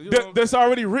result hey, that's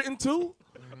already written too?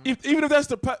 Even if that's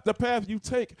the path you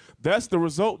take, that's the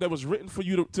result that was written for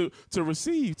you to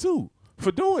receive too,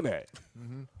 for doing that.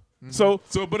 So,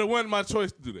 but it wasn't my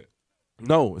choice to do that.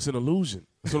 No, it's an illusion.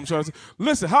 That's what I'm trying to say.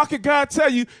 Listen, how can God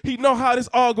tell you He know how this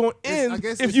all gonna end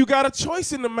if you got a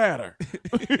choice in the matter?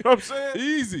 You know what I'm saying?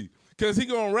 Easy. Because he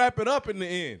going to wrap it up in the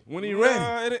end. When he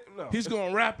ready, he's going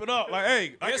to wrap it up. Like,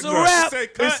 hey, it's a wrap.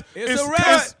 It's a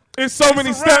wrap. It's so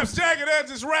many steps. Jagged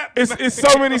Edge is wrapped. It's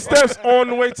so many steps on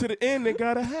the way to the end that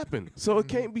gotta happen. So it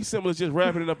can't be simple as just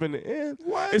wrapping it up in the end.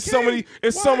 It's so many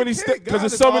steps, because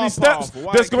it's so many steps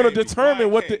that's going to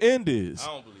determine what the end is. I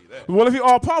don't believe that. Well, if he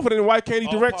all powerful, then why can't he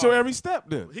direct your every step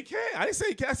then? He can't. I didn't say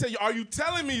he can't. I said, are you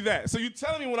telling me that? So you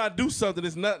telling me when I do something,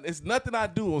 it's nothing I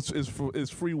do is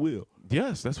free will.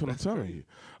 Yes, that's what I'm telling you.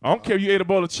 I don't care if you ate a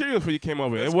bowl of Cheerios before you came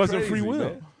over. It wasn't free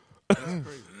will.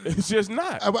 It's just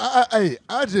not.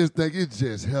 I just think it's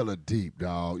just hella deep,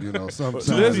 dog. You know, sometimes.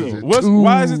 Listen,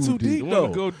 why is it too deep though?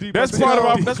 Go deep. That's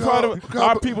part of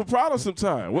our people problem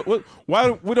sometimes.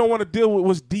 Why we don't want to deal with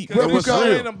what's deep? What's real?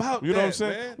 It ain't about you know that, what I'm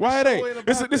saying? Man. Why it ain't?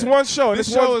 This one show.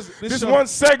 This one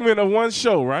segment of one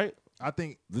show, right? I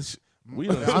think this.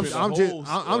 I'm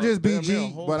just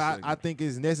BG, but I think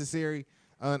it's necessary.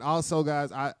 And also,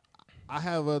 guys, I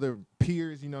have other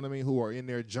peers, you know what I mean, who are in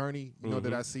their journey, you know,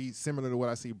 that I see similar to what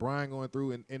I see Brian going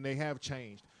through, and they have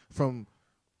changed from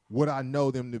what I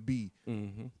know them to be.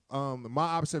 My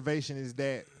observation is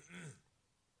that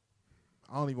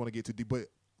I don't even want to get too deep, but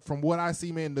from what I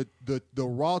see, man, the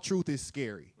raw truth is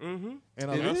scary, and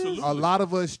a lot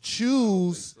of us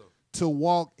choose to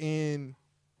walk in,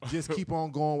 just keep on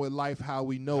going with life how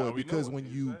we know it, because when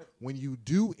you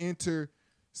do enter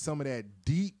some of that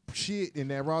deep shit in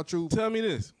that raw truth. Tell me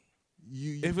this.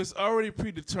 If it's already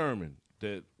predetermined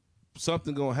that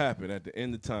something going to happen at the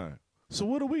end of time, so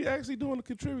what are we actually doing to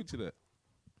contribute to that?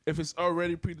 If it's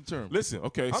already predetermined. Listen,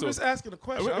 okay. I'm just asking a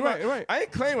question. Right. I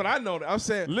ain't claiming I know that. I'm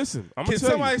saying, listen, can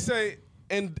somebody say,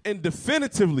 and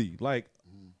definitively, like,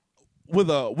 with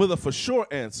a for sure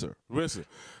answer? Listen,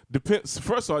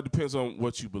 first of all, it depends on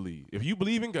what you believe. If you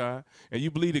believe in God and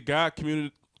you believe that God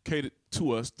communicated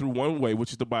to us through one way,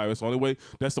 which is the Bible. It's the only way.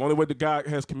 That's the only way that God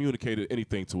has communicated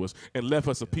anything to us and left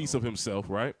us a piece of himself,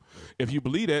 right? If you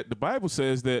believe that, the Bible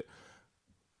says that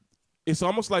it's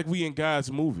almost like we in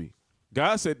God's movie.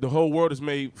 God said the whole world is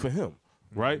made for him,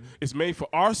 right? It's made for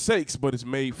our sakes, but it's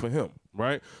made for him,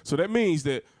 right? So that means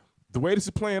that the way this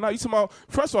is playing out, you talking about,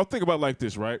 first of all, think about it like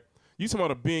this, right? You talking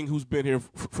about a being who's been here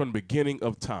from the beginning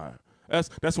of time.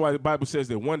 That's why the Bible says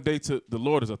that one day to the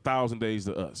Lord is 1,000 days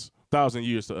to us, 1,000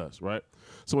 years to us, right?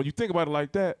 So when you think about it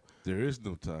like that, there is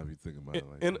no time you think about it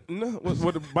like that. No,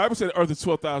 what the Bible said, the earth is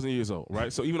 12,000 years old,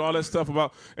 right? So even all that stuff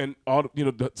about, and all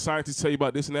the scientists tell you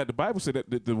about this and that, the Bible said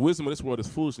that the wisdom of this world is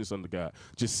foolishness under God.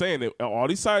 Just saying that all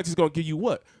these scientists going to give you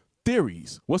what?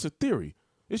 Theories. What's a theory?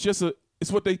 It's just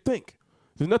it's what they think.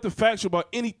 There's nothing factual about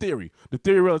any theory. The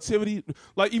theory of relativity,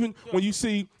 like even when you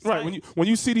see when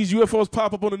you see these UFOs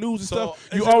pop up on the news and stuff,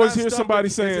 you always hear somebody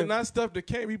saying, "Is it not stuff that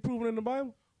can't be proven in the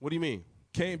Bible?" What do you mean?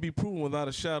 Can't be proven without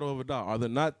a shadow of a doubt. Are there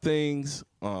not things,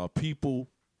 people,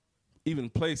 even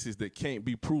places that can't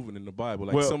be proven in the Bible?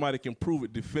 Like somebody can prove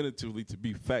it definitively to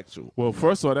be factual. Well,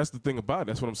 first of all, that's the thing about it.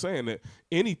 That's what I'm saying. That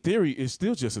any theory is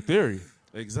still just a theory.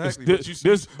 Exactly. But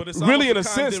it's really, in a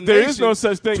sense, there is no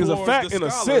such thing as a fact in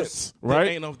a sense, right?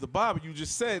 That ain't of the Bible. You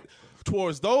just said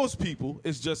towards those people,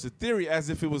 it's just a theory as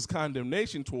if it was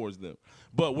condemnation towards them.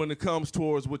 But when it comes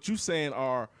towards what you saying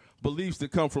are beliefs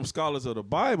that come from scholars of the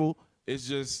Bible,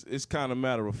 it's kind of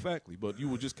matter of factly. But you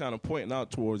were just kind of pointing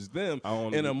out towards them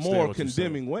in a more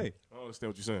condemning way. I don't understand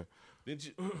what you're saying. Did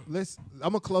you?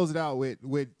 I'm gonna close it out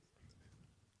with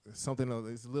something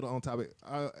it's a little on topic.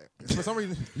 For some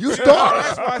reason, you start.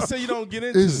 That's why I say you don't get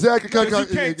into exactly. it. You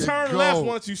can't turn left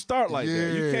once you start like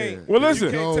that. You can't. Well, listen.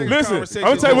 I'm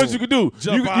gonna tell you what you can do.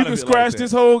 You can scratch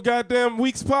this whole goddamn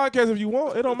week's podcast if you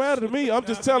want. It don't matter to me. I'm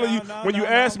just telling you when you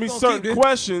ask me certain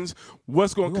questions,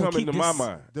 what's gonna come into my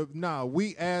mind.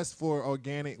 We asked for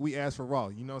organic. We asked for raw.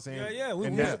 You know what I'm saying? Yeah.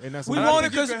 And that's we want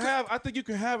it because I think you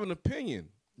can have an opinion.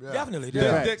 Yeah. Definitely.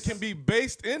 That can be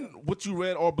based in what you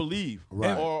read or believe,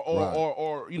 right.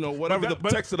 or whatever the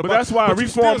text of the Bible. But that's why I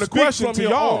reformed the question to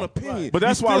y'all. But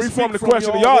that's why I reformed the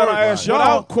question to y'all. And I asked y'all,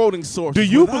 without quoting sources.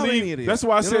 Do you believe? That's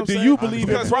why I said, do you believe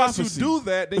in prophecy? Once you do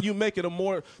that, then you make it a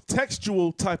more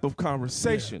textual type of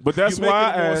conversation. Yeah. But that's why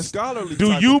I asked,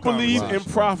 do you believe in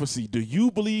prophecy? Do you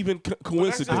believe in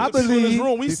coincidence? I believe.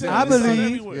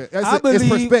 It's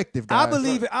perspective, guys.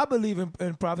 I believe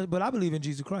in prophecy, but I believe in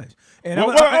Jesus Christ. And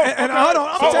hold on. What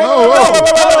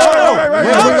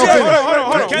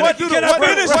do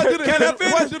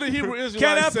the Hebrew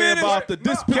Israelites say about the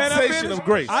dispensation of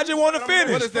grace? I just want to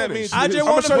finish. What does that mean? I just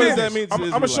want to finish. I'm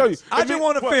going to show you. I just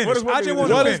want to finish.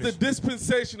 What is the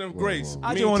dispensation of grace?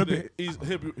 I just want to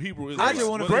Hebrew Israelites. I just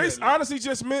want to Grace honestly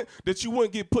just meant that you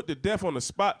wouldn't get put to death on the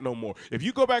spot no more. If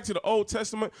you go back to the Old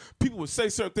Testament, people would say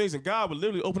certain things and God would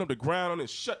literally open up the ground and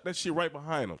shut that shit right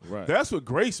behind them. Right. That's what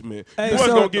grace meant. Hey, you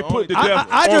wasn't going to get put to death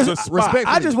on the spot.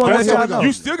 I just want to let y'all know.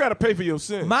 You still got to pay for your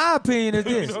sin. My opinion is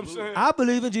this. You know what I'm saying? I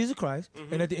believe in Jesus Christ,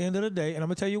 and at the end of the day, and I'm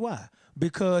going to tell you why.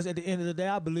 Because at the end of the day,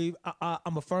 I believe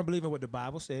I'm a firm believer in what the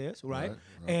Bible says, right?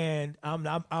 And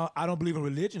I don't believe in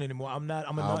religion anymore. I'm a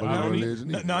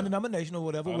non-denominational,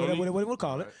 whatever we want to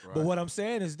call it. But what I'm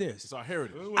saying is this: it's our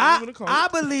heritage. I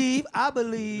believe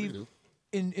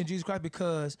in Jesus Christ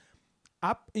because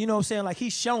you know what I'm saying, like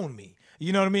He's shown me.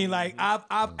 You know what I mean? Like I've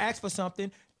asked for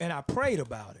something. And I prayed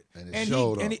about it, and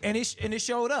it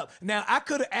showed up. Now I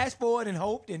could have asked for it and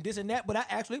hoped and this and that, but I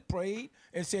actually prayed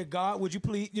and said, "God, would you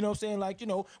please?" You know what I'm saying? Like,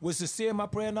 was sincere in my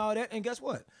prayer and all that. And guess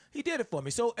what? He did it for me.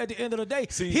 So at the end of the day,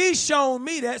 He's shown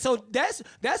me that. So that's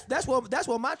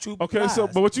what my truth. Okay, lies. so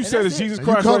but what you said is Jesus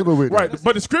Christ, right?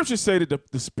 But the scriptures say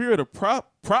that the spirit of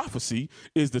prophecy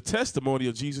is the testimony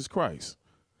of Jesus Christ.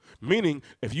 Meaning,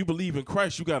 if you believe in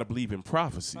Christ, you got to believe in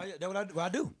prophecy. That's what I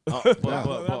do. But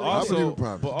also,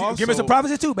 give me some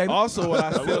prophecy too, baby. Also, what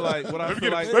I feel like,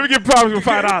 let me get prophecy for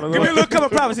 $5. Give me a little cup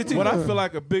of prophecy too. What I feel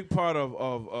like a big part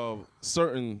of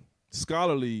certain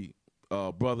scholarly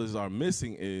brothers are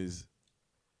missing is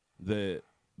that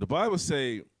the Bible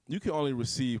say you can only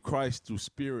receive Christ through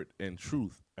spirit and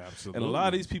truth. Absolutely. And a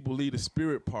lot of these people leave the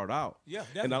spirit part out. Yeah,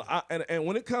 definitely. And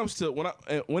when it comes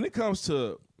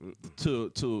to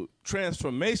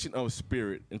transformation of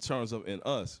spirit in terms of in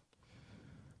us,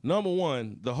 number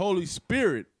one, the Holy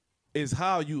Spirit is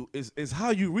how you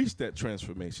reach that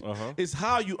transformation. It's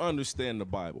how you understand the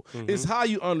Bible. It's how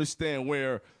you understand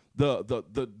where the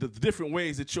different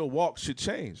ways that your walk should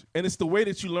change. And it's the way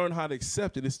that you learn how to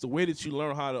accept it. It's the way that you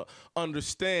learn how to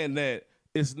understand that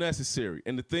is necessary,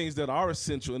 and the things that are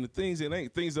essential, and the things that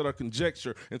ain't, things that are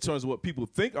conjecture in terms of what people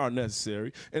think are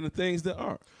necessary, and the things that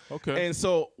aren't. Okay. And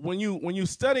so when you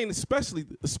studying,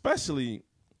 especially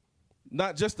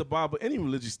not just the Bible, any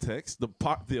religious text,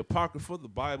 the Apocrypha, the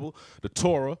Bible, the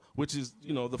Torah, which is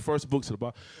the first books of the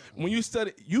Bible. When you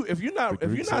study, if you're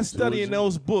not studying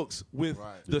those books with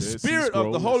the Spirit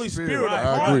of the Holy Spirit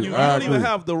upon you, you don't even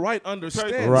have the right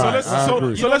understanding. Right.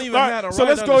 So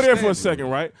let's go there for a second,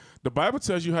 right? The Bible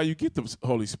tells you how you get the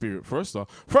Holy Spirit. First of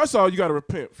all, you got to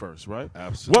repent first, right?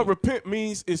 Absolutely. What repent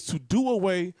means is to do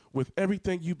away with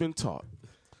everything you've been taught.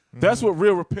 That's what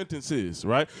real repentance is,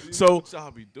 right? So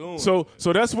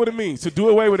that's what it means, to do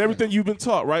away with everything you've been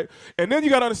taught, right? And then you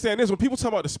got to understand this. When people talk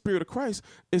about the Spirit of Christ,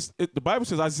 the Bible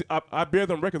says, I bear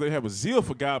them record they have a zeal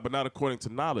for God, but not according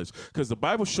to knowledge, because the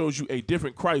Bible shows you a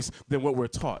different Christ than what we're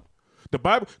taught. The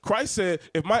Bible, Christ said,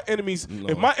 if my enemies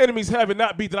have it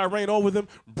not be that I reign over them,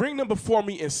 bring them before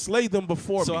me and slay them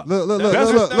before me. Look.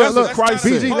 Christ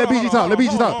BG, let BG talk. Let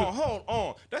BG talk. Hold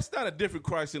on. That's not a different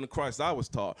Christ than the Christ I was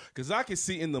taught. Because I can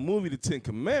see in the movie The Ten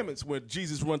Commandments where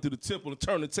Jesus run through the temple and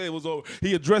turn the tables over.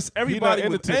 He addressed everybody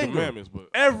in the with Ten anger. Commandments, but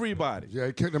everybody. Yeah,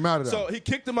 he kicked them out of there. So he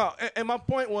kicked them out. And my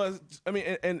point was, and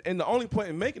the only point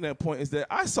in making that point is that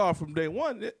I saw from day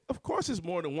one that, of course, it's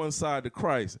more than one side to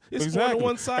Christ. It's more than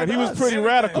one side and to he was us. pretty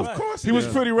radical. Of course he was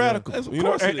pretty radical.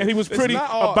 And he was pretty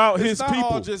about his people.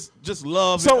 All just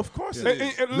love. So of course it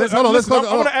is. I'm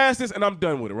going to ask this, and I'm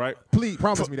done with it, right? Please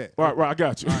promise me that. Right, I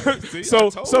got you. See, so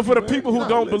for the people who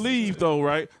don't believe, though,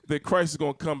 right, that Christ is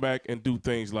going to come back and do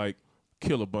things like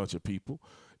kill a bunch of people,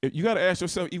 you got to ask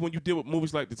yourself, even when you deal with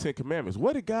movies like the Ten Commandments,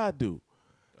 what did God do?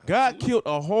 God killed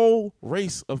a whole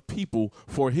race of people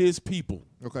for his people.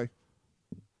 Okay.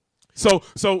 So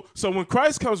when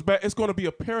Christ comes back, it's going to be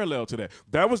a parallel to that.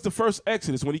 That was the first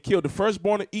Exodus when he killed the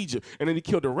firstborn of Egypt, and then he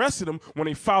killed the rest of them when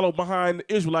they followed behind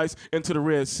the Israelites into the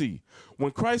Red Sea.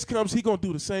 When Christ comes, he's going to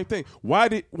do the same thing. Why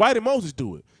did Moses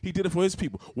do it? He did it for his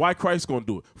people. Why Christ going to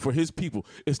do it? For his people.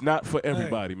 It's not for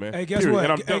everybody, man. Hey, guess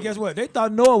what? They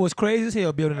thought Noah was crazy as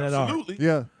hell building that ark. Absolutely.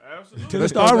 Yeah. Till it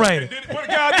started raining. What did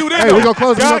God do then? Hey, we're going to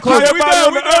close it. I'm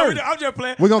just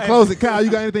playing. We're going to close it. Kyle,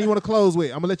 you got anything you want to close with?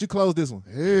 I'm going to let you close this one.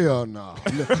 Hell no.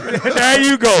 There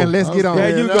you go. And let's get on.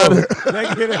 There you go.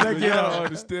 Let's get don't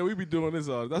understand. We be doing this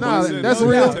all. That's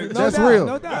real. That's real.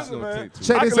 No doubt.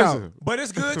 Check this out. But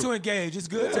it's good to engage. It's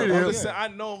good to Listen, I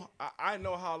know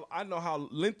how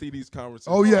lengthy these conversations.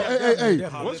 Oh yeah, hey.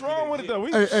 What's wrong with it though?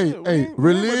 Hey,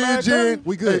 religion.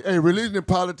 We good. Hey, religion and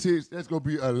politics. That's gonna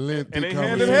be a lengthy and they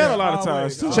conversation. hand in hand a lot of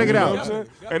times too. Check it out. You know what I'm saying?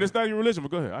 And it's not your religion,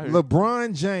 but go ahead. I hear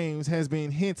LeBron James has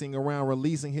been hinting around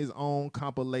releasing his own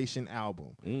compilation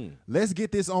album. Let's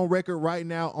get this on record right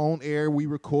now on air. We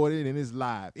recorded and it's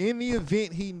live. In the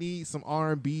event he needs some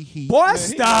R&B heat, Boy,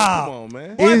 stop. Come on,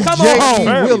 man. is come J.E.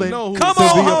 on. willing Come to be a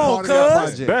on, part of that cuz.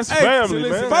 project? That's family,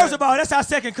 man. First of all, that's our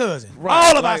second cousin. Right.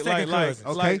 All of our second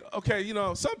cousins. Okay,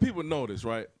 some people know this,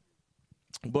 right?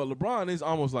 But LeBron is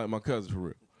almost like my cousin for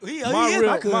real. He is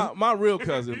my cousin. My real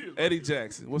cousin, Eddie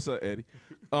Jackson. What's up, Eddie?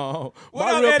 What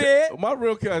up, Eddie? My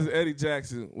real cousin, Eddie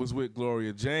Jackson, was with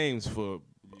Gloria James for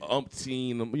a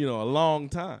long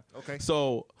time. Okay.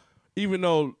 So even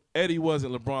though Eddie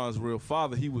wasn't LeBron's real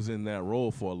father, he was in that role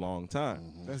for a long time.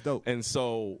 That's dope. And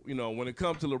so, when it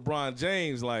comes to LeBron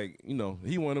James,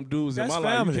 he one of them dudes That's in my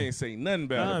family. life you can't say nothing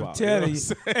bad I'm about. telling you.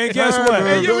 What And guess what?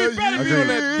 Hey, we better be on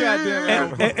that goddamn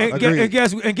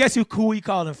album. And guess who we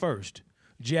calling first?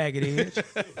 Jagged Edge.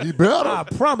 He better. I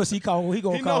promise he gonna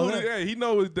call him. He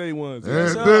know his day ones.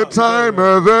 At the time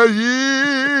of the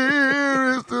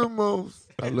year is the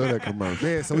most. I love that commercial.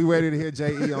 Yeah, so we ready to hear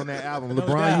J.E. on that album.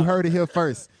 LeBron, you heard it here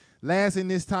first. Last in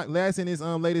his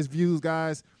latest views,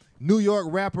 guys. New York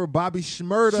rapper Bobby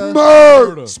Shmurda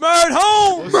Smurd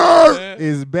home.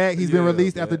 is back. He's been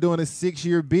released after doing a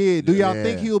 6-year bid. Do y'all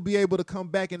think he'll be able to come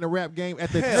back in the rap game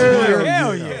at the time?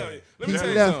 Hell yeah. Let me He tell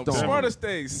you left something. on Smarter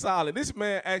stays solid. This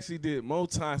man actually did more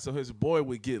time so his boy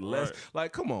would get less. Right.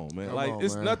 Like, come on, man. Come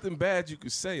It's on, man. nothing bad you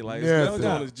could say. Like, Yeah, it's nothing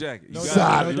no on his jacket. You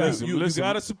Solid.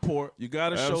 gotta support. You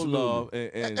gotta show Absolutely. love,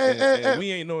 and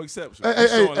we ain't no exception. We Hey,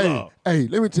 showing love.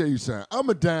 let me tell you something. I'm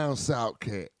a down south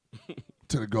cat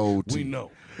to the gold team. We know.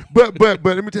 But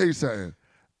let me tell you something.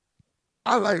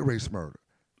 I like Ray Smurda.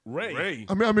 Ray.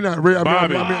 I mean not Ray.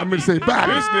 Bobby. I mean to say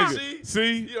Bobby. This nigga.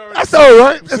 See? That's all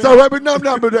right. That's all right. But no.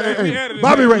 But hey,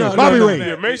 Bobby Ray.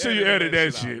 Yeah, make sure you edit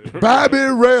that shit. Bobby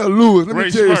Ray Lewis. Let me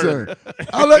Ray tell you Smurda. something.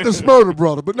 I like the Smurda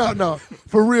brother, but no.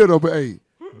 For real though. But hey,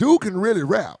 dude can really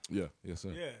rap. Yeah, yes, sir.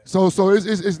 Yeah. So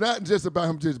it's not just about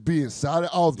him just being solid,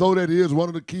 although that is one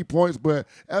of the key points. But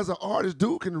as an artist,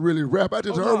 dude can really rap. I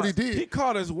just heard what he did. He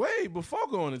caught his way before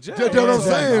going to jail. That's what I'm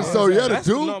saying. So yeah, the That's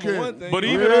dude the can. But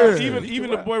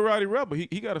even the boy Roddy Rebel,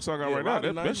 he got a song out right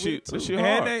now. That shit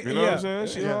hard. And You know what I'm saying?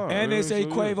 Shit hard. And they say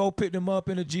Quavo picked him up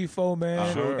in the G4,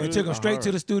 man, and took him straight heard.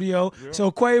 to the studio. So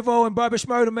Quavo and Bobby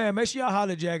Shmurda, man, make sure y'all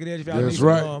holler at Jagged Edge if y'all That's need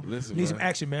right. some some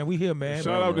action, man. We here, man.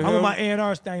 Shout out to I'm him. on my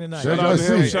A&R thing tonight. Shout Shout out out to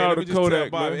to him. him. Shout out Hey, to let me just Kodak, tell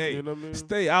Bobby, man. hey, You know what I mean?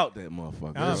 stay out that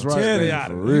motherfucker. That's I'm right. telling Stay you. out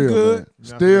for You real, good? man.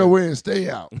 Stay away and stay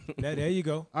out. There you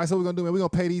go. All right, so we're gonna do, man. We're gonna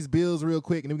pay these bills real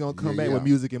quick, and then we're gonna come back with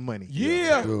music and money.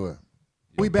 Yeah. Do it.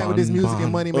 We back with this music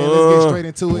and money, man. Let's get straight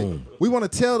into it. We want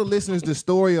to tell the listeners the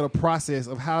story of the process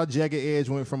of how Jagged Edge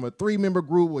went from a 3-member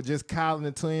group with just Kyle and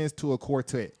the Twins to a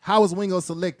quartet. How was Wingo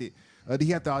selected? Did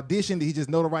he have to audition? Did he just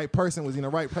know the right person? Was he in the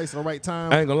right place at the right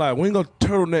time? I ain't gonna lie, Wingo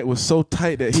turtleneck was so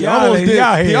tight that he Y'all almost ain't- did.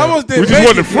 y'all He here. almost did. We just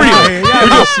wanted to free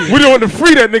him. We just wanted to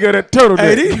free that nigga that turtle.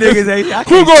 Hey, these niggas ain't. I Who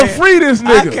can't gonna stand- free this I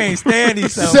nigga? can't stand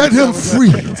these. Set him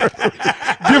free.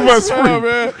 Give us free.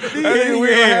 man.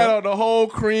 We had on the whole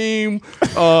cream.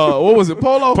 What was it?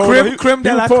 Polo. Creme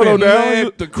de la Polo creme.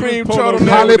 down. The cream Polo turtleneck.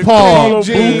 Holly with the Paul polo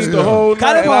jeans. jeans, the whole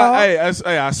Holly night. Paul.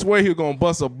 Hey, I swear he was gonna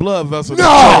bust a blood vessel. No!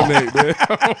 Turtleneck, man.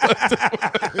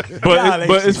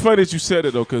 But it's funny that you said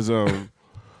it though, because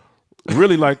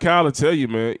really, like Kyle will tell you,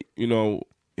 man, you know,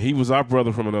 he was our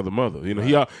brother from another mother. You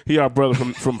know, he our brother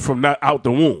from not out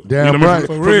the womb. Damn you know what I right.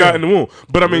 mean? For From not in the womb.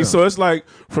 But I mean, Yeah. so it's like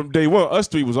from day one, us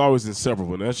three was always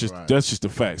inseparable. And that's just the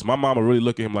facts. My mama really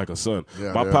look at him like a son.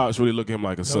 Yeah, My yeah. pops really look at him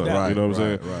like a son. doubt. You know what I'm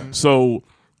Right, saying? right. So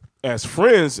as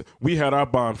friends, we had our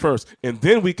bond first. And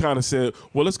then we kind of said,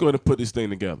 well, let's go ahead and put this thing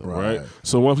together, right?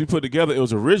 So once we put it together, it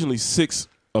was originally 6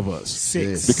 of us.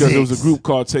 Six. Because there was a group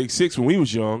called Take 6 when we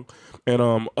was young. And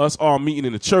us all meeting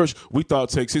in the church, we thought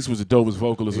Take 6 was the dopest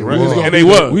vocalist It around. was. And they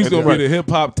were. We was And gonna right. be the hip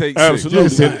hop take Absolutely.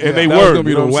 six. And they That were. was gonna be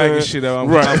you the know what I'm wackest saying? shit. I'm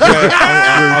Right.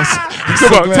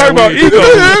 glad Talk about we- ego.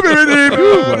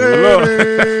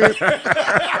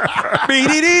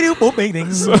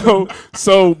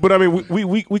 So, but I mean,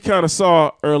 we kind of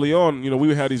saw early on, you know,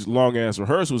 we had these long ass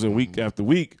rehearsals, and week after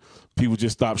week, people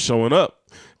just stopped showing up.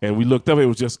 And we looked up, it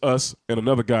was just us and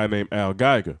another guy named Al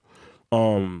Geiger.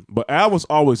 But Al was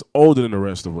always older than the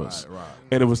rest of us.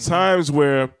 And it was times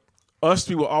where us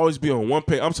three will always be on one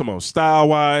page. I'm talking about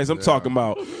style-wise. I'm talking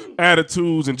about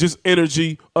attitudes and just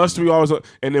energy. Us three always,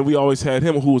 and then we always had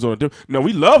him who was on a different. No,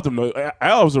 we loved him though.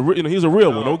 Al was he's a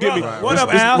real one. Don't get me. What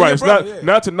up, Al? Right. Your It's brother, yeah.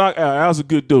 not to knock Al. Al's a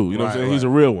good dude. You know what I'm saying? He's a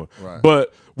real one.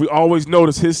 But we always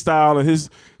noticed his style and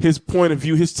his point of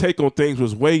view, his take on things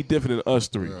was way different than us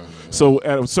three. So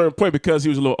at a certain point, because he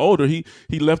was a little older, he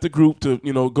left the group to,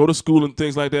 you know, go to school and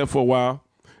things like that for a while.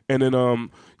 And then,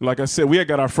 like I said, we had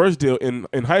got our first deal in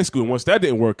high school. And once that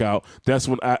didn't work out, that's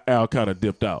when Al kind of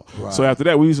dipped out. So after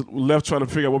that, we was left trying to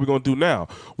figure out what we're going to do now.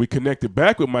 We connected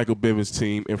back with Michael Bivens'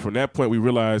 team. And from that point, we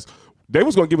realized they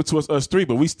was going to give it to us three,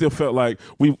 but we still felt like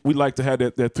we like to have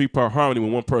that 3-part harmony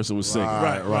when one person was singing.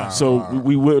 So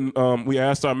we went. We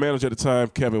asked our manager at the time,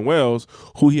 Kevin Wells,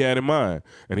 who he had in mind,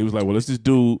 and he was like, "Well, let's just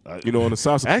do, you know, on the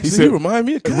south side." Actually, he remind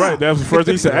me of Kyle. Right, that was the first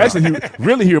thing he said.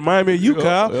 Actually, he reminded me of you,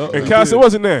 Kyle. And Kyle said,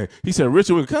 "What's his name?" He said,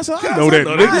 "Richard Wiggins." Kyle said, "I know that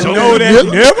nigga. know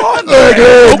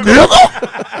that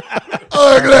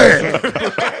Ugly.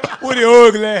 What the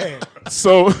ugly?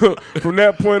 So from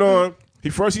that point on, he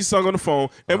sung on the phone,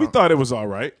 and we thought it was all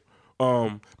right.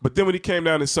 But then when he came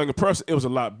down and sung in person, it was a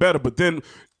lot better. But then,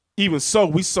 even so,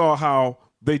 we saw how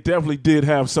they definitely did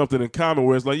have something in common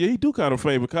where it's like, yeah, he do kind of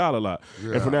favor Kyle a lot.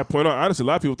 And from that point on, honestly, a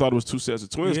lot of people thought it was 2 sets of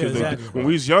twins because when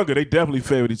we was younger, they definitely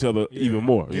favored each other even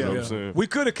more. You know what I'm saying? We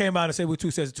could have came out and said we're 2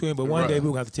 sets of twins, but one day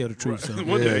we're going to have to tell the truth. So.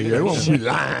 One day, They won't be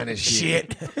lying and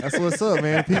shit. That's what's up,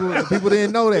 man. People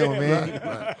didn't know that one,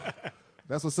 man.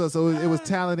 That's what's up. So it was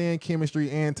talent and chemistry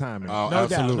and timing. Oh, No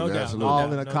doubt, absolutely, no doubt. absolutely.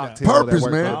 All in a no cocktail. Purpose,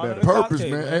 that worked out man. better. Purpose,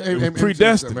 Cocktail, man. man.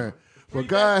 Predestined. Man. What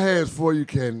God has for you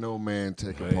can no man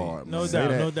take apart. No man. doubt,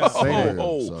 that. no doubt. Say that.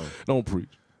 So, Don't preach.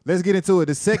 Let's get into it.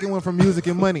 The second one from Music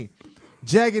and Money.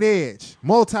 Jagged Edge,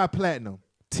 multi-platinum,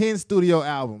 10 studio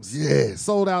albums. Yes.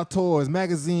 Sold out tours,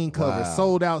 magazine covers, Wow.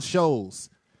 sold out shows.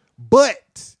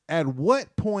 But at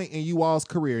what point in you all's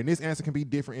career, and this answer can be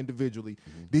different individually,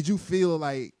 did you feel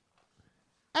like,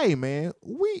 hey man,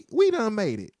 we done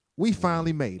made it. We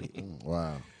finally made it.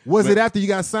 wow. Was it after you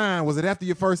got signed? Was it after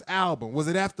your first album? Was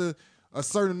it after a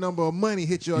certain number of money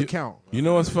hit your account? You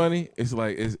know what's funny? It's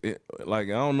like like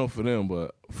I don't know for them,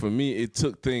 but for me, it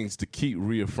took things to keep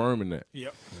reaffirming that.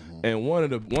 Yep. And one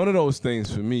of those things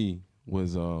for me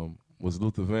was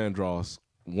Luther Vandross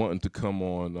wanting to come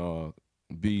on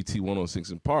BET 106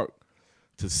 in Park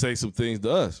to say some things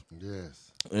to us.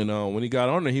 Yes. And when he got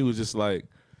on there, he was just like,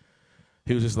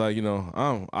 you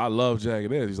know, I love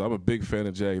Jagged Edge. He's like, I'm a big fan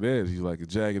of Jagged Edge. He's like,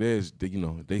 Jagged Edge, you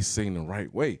know, they sing the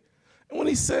right way. And when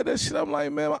he said that shit, I'm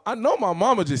like, man, I know my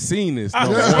mama just seen this,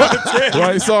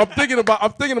 right? So I'm thinking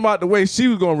about the way she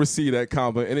was gonna receive that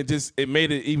compliment, and it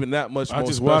made it even that much. I more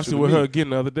just special watched it with her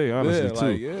again the other day, honestly, too.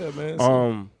 Like, yeah, man.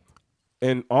 So.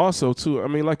 And also too, I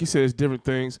mean, like you said, it's different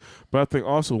things, but I think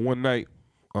also one night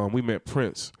we met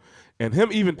Prince. And him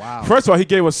even first of all, he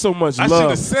gave us so much love. I should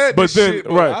have said but this then shit,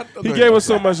 right, he gave us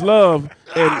so much love,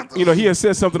 and you know, he had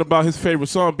said something about his favorite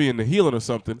song being "The Healing" or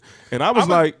something, and I was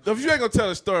like, if you ain't gonna tell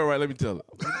the story, right? Let me tell it.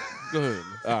 Go ahead.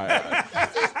 All right.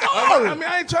 I mean,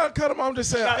 I ain't trying to cut him. I'm just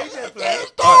saying.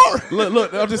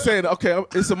 Look. I'm just saying. Okay,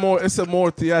 it's a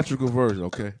more theatrical version.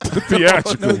 Okay.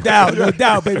 theatrical. No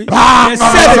doubt, baby.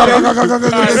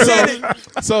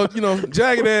 So you know,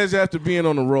 Jagged Edge, after being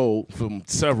on the road for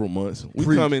several months,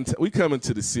 we come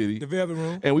into the city, the Velvet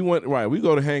Room, and we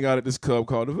go to hang out at this club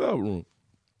called the Velvet Room.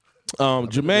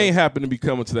 Jermaine happened to be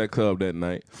coming to that club that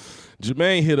night.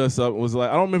 Jermaine hit us up and was like,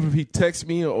 I don't remember if he texted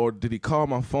me or did he call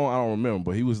my phone. I don't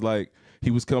remember, but he was like, he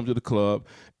was coming to the club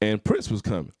and Prince was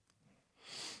coming.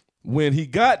 When he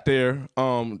got there,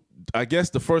 I guess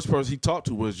the first person he talked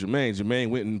to was Jermaine. Jermaine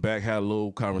went and back, had a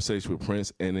little conversation with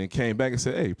Prince, and then came back and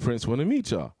said, hey, Prince want to meet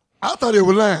y'all. I thought they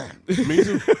were lying. Me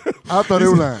too. I thought they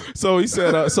were lying. So he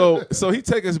said, so he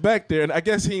take us back there, and I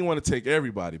guess he didn't want to take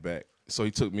everybody back. So he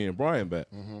took me and Brian back.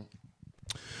 Mm-hmm.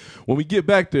 When we get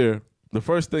back there, the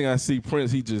first thing I see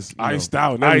Prince, he just iced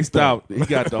out. He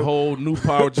got the whole new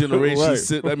power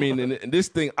generation. Right. I mean, and this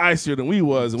thing icier than we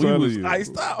was, and we was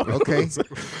iced out. Okay.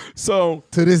 So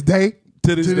to this day.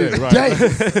 To this day, right.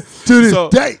 To this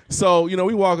day. So, you know,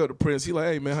 we walk up to Prince. He like,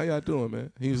 hey, man, how y'all doing,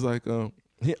 man? He was like, I don't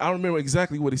remember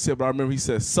exactly what he said, but I remember he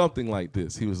said something like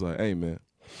this. He was like, hey, man,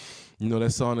 you know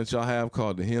that song that y'all have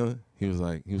called The Healing? He was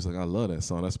like, I love that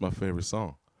song. That's my favorite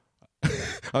song.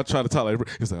 I try to talk like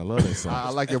he's like, I love that song.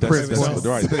 I like your Prince voice.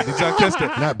 Right. Did y'all catch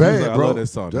that? Not bad, like, bro. I love that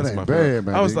song. That That's ain't my bad, favorite.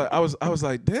 man. I was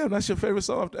like, damn, that's your favorite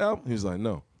song off the album? He was like,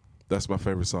 no, that's my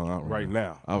favorite song out right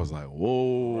now. I was like,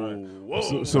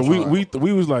 whoa. So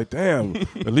we was like, damn.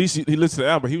 At least he listened to the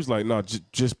album. He was like, no,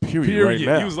 just period. Right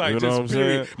now. He was like, you know just what I'm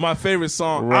period. saying? My favorite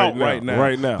song right out now,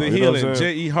 right now. The Healing,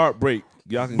 J.E. Heartbreak.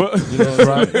 Y'all can, but, you know what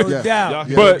I'm saying? No doubt.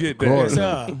 Y'all can get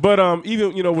that. But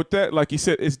even, you know, with that, like you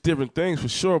said, it's different things for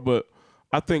sure. But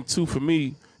I think too, for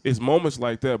me, it's moments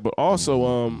like that. But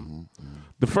also,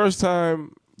 the first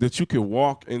time that you can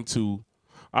walk into,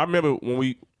 I remember when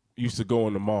we used to go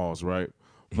in the malls, right?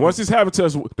 Once this happened to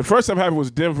us, the first time it happened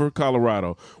was Denver,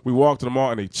 Colorado. We walked to the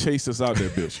mall and they chased us out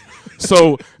that bitch.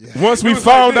 So once we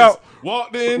found out,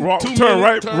 walked in,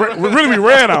 really we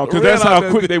ran out because that's how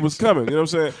quick they was coming. You know what I'm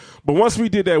saying? But once we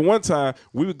did that one time,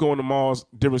 we would go in the malls,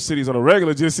 different cities on a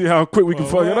regular, just see how quick we can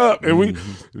fuck it up, and we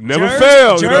never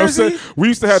failed. You know what I'm saying? We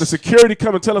used to have the security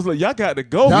come and tell us, like, y'all got to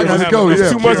go. Y'all got to go.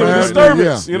 It's too much of a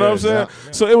disturbance. You know what I'm saying?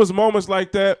 Yeah. So it was moments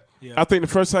like that. Yeah. I think the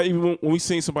first time, even when we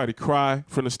seen somebody cry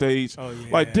from the stage,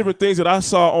 like different things that I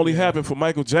saw only happen for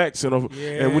Michael Jackson,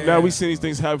 and now we see these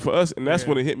things happen for us, and that's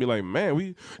when it hit me like, man,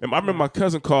 and I remember my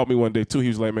cousin called me one day too. He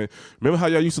was like, man, remember how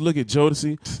y'all used to look at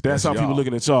Jodeci? That's how people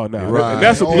looking at y'all now. Right. And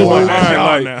that's what blew my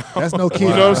mind. Like, that's no kid. You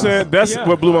know what I'm saying? That's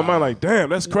what blew my mind. Like, damn,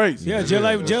 that's crazy. Yeah,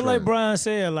 just like Brian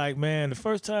said, like, man, the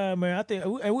first time, man, I think,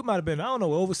 and we might have been, I don't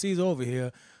know, overseas or over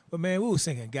here. But, man, we was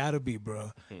singing Gotta Be,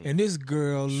 bro. And this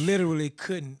girl literally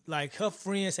couldn't, like, her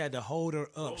friends had to hold her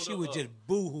up. She was just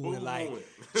boo-hooing. Like,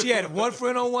 she had one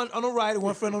friend on the right and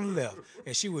one friend on the left.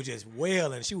 And she was just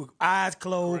wailing. She was eyes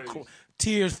closed,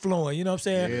 tears flowing. You know what I'm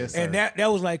saying? Yes, and that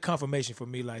was, like, confirmation for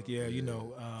me. Like, yeah, you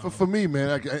know. For me,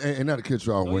 man, and not to catch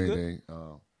you off anything.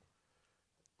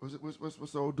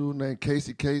 What's the old dude named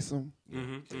Casey Kasem?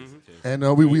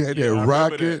 And we had that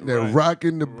rocking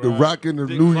the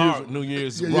New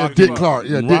Year's. Yeah, Dick Clark.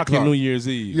 Yeah, Dick Clark. New Year's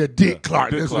Eve. Yeah, Dick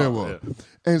Clark. That's what it was.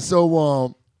 And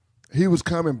so he was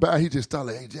coming by. He just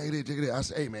started like, hey, Jagged Edge. I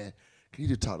said, hey, man, can you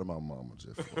just talk to my mama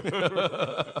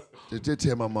just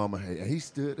tell my mama, hey. And he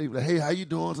stood there, like, hey, how you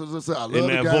doing? So, I love in the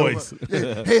that guy. voice.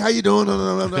 Hey, how you doing? I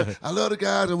love the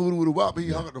guys. And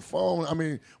he hung up the phone. I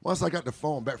mean, once I got the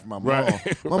phone back from my mom,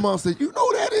 my mom said, you know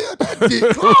who that is? That's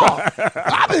Dick Clark.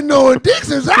 I've been knowing Dick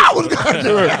since I was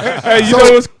Hey, you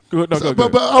know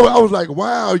But I was like,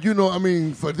 wow, you know, I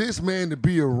mean, for this man to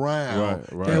be around,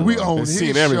 and we on his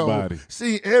seeing show, everybody.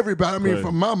 seeing everybody. I mean,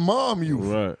 from my mom youth,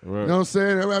 right. You know what I'm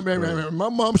saying? I mean, my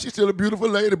mom, she's still a beautiful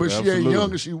lady, but she ain't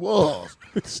young as she was.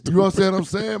 You know what I'm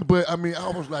saying? But I mean, I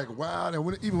was like, wow.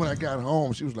 And even when I got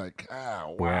home, she was like,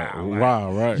 wow,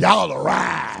 right. Y'all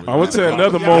arrived. I'm gonna tell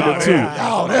another moment too.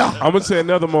 I'm gonna tell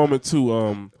another moment too.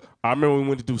 I remember we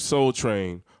went to do Soul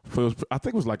Train. I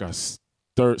think it was like our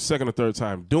second or third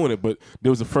time doing it, but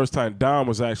there was the first time Don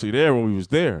was actually there when we was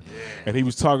there, and he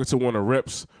was talking to one of the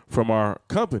reps from our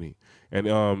company, and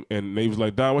they was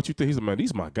like, Don, what you think? He's like, man,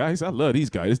 these my guys. I love these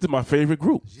guys. This is my favorite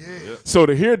group. Yeah. So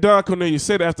to hear Don Cornelius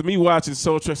say that after me watching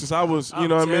Soul Train since I was, you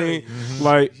know what I mean,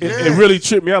 like it really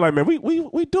tripped me out. Like, man,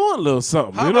 we doing a little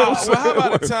something. How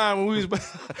about the time when we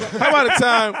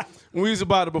was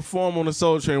about to perform on the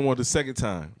Soul Train the second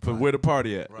time for Where the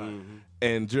Party At? Right.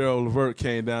 And Gerald Levert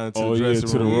came down to the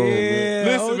dressing room. Yeah,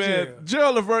 listen, man,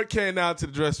 Gerald Levert came down to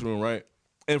the dressing room, right?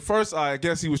 And first, I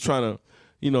guess he was trying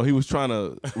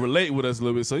to relate with us a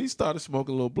little bit, so he started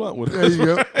smoking a little blunt with us.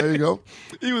 There you go.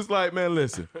 He was like, man,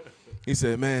 listen. He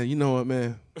said, man, you know what,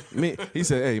 man? He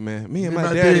said, hey, man, me and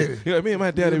my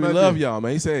daddy, we love y'all,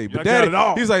 man. He said, hey, but daddy,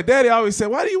 he's like, daddy always said,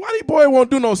 why the boy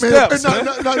won't do no steps? No. He said,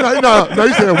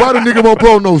 why the nigga won't put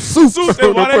on no suits? Why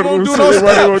they won't do no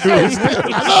steps?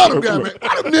 I love them guys, man.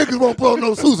 Why them niggas won't put on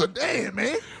no suits? Damn,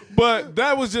 man. But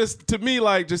that was just, to me,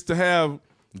 like, just to have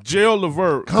Gerald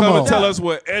Levert come and tell us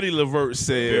what Eddie Levert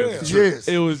said. Yeah. Yes.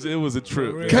 It was a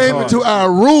trip. Came into our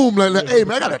room like, hey,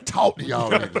 man, I got to talk to y'all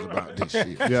niggas about this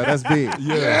shit. Yeah, that's big.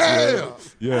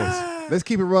 Yes. Let's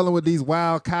keep it rolling with these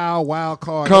wild cards.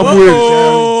 Come with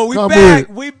it.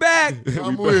 We back.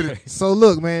 Come with it. So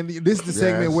look, man, this is the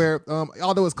segment where,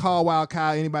 although it's called Wild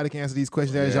Cow, anybody can answer these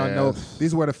questions. As y'all know,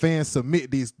 these are where the fans submit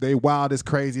they wildest,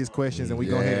 craziest questions, and we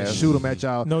go ahead and shoot them at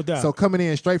y'all. No doubt. So coming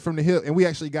in straight from the hip, and we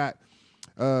actually got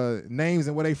names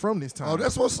and where they from this time. Oh,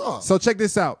 that's what's up. So check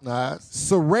this out. Nice.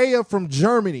 Soraya from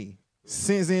Germany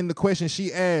sends in the question.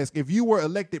 She asked, if you were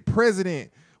elected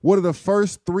president, what are the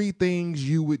first 3 things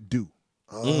you would do?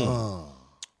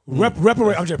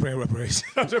 Reparation. I'm just playing reparation.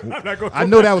 I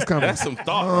know that was coming. That's some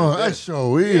thought. That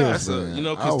sure is.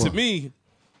 Because to me,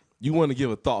 you want to give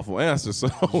a thoughtful answer. So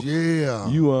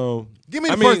you give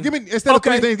me the first. Give me instead of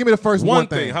 3 things. Give me the first one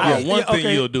thing. How about one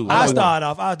thing you'll do? I start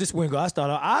off. I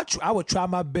would try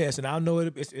my best, and I know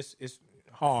it's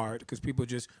hard because people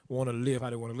just want to live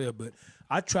how they want to live. But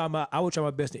I would try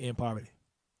my best to end poverty.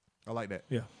 I like that.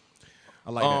 Yeah,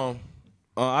 I like that.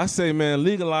 I say, man,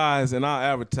 legalize and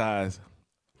I'll advertise.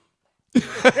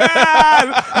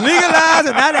 Legalize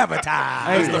and not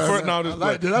advertise. That's the first. No, just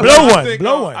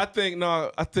blow one. I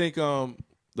think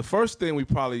the first thing we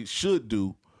probably should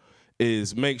do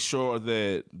is make sure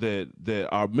that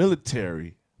our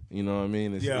military, you know what I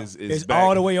mean, is back,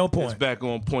 all the way on point. It's back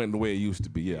on point the way it used to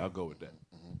be. Yeah, I'll go with that.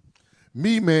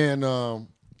 Me, man,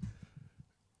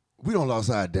 we don't lost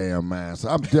our damn mind, so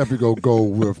I'm definitely gonna go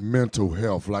with mental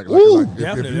health. Like if you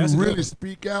really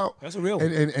speak out, that's a real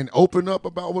one. And open up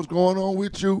about what's going on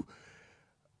with you,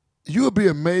 you'll be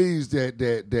amazed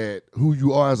that who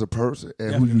you are as a person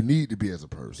and who you need to be as a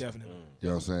person. Definitely. You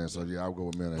know what I'm saying? So yeah, I'll go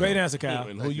with mental Great health. answer, Kyle.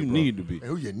 And who you need to be. And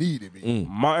who you need to be.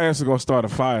 My answer gonna start a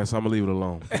fire, so I'm gonna leave it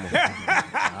alone.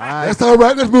 That's all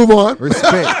right. Let's move on.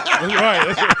 Respect. That's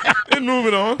right. Let's move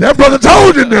it on. That brother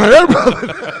told you now. That brother.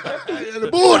 The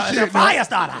bullshit. Fire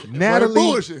starter.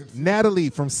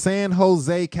 Natalie from San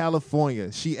Jose,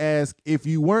 California. She asked, if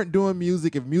you weren't doing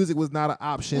music, if music was not an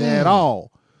option at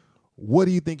all, what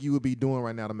do you think you would be doing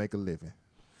right now to make a living?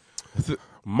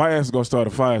 My answer gonna start a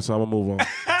fire, so I'm gonna move on.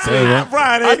 I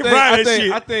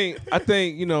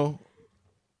think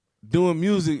doing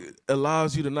music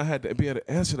allows you to not have to be able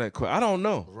to answer that question. I don't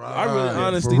know. Right. I really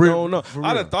honestly don't know.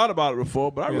 I done thought about it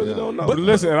before, but I really don't know. But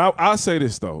listen, I'll say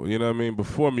this though. You know what I mean?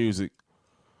 Before music,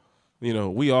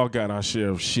 we all got our share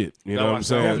of shit. You know what I'm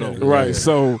saying? Right.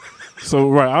 Yeah. So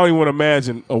right. I don't even want to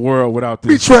imagine a world without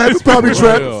this. Be trapping. Probably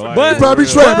trapping. Probably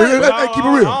trapping. Keep it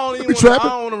real. Be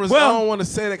trapping. I don't want to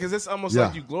say that because it's almost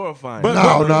like you glorifying. But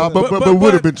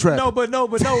would have been trapped. No.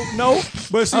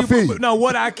 But see,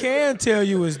 what I can tell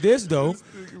you is this though.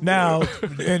 Now,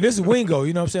 and this is Wingo.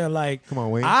 You know what I'm saying? Like, come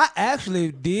on, Wing. I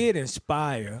actually did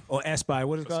aspire. What is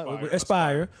it called?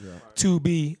 Aspire to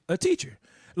be a teacher.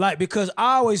 Like, because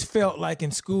I always felt like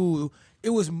in school, it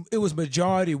was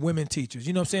majority women teachers.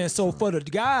 You know what I'm saying? So for the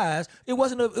guys, it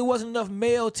wasn't enough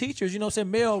male teachers. You know what I'm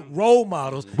saying? Male role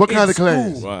models. What kind of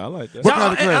class? Right, I like that. What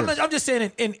kind of class? I'm just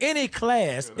saying in any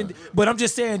class, but I'm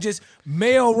just saying just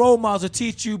male role models to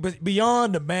teach you, but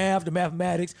beyond the math, the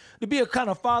mathematics, to be a kind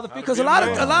of father. Because a lot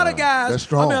of guys, That's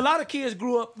strong. I mean, a lot of kids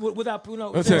grew up without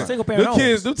single parent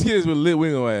homes. Them kids with lit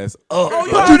wingo ass. What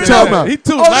you talking about? He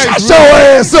too nice. Shut your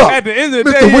ass up. At the end of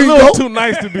the Mr. day, he's a little Wingo. too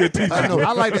nice to be a teacher.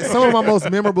 I like that. Some of my most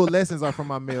memorable lessons are from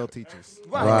my male teachers.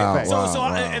 Right. Wow, So,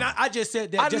 wow. and I just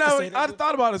said that. I just to say that.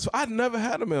 thought about it. I never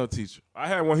had a male teacher. I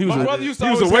had one. He was My a, brother used to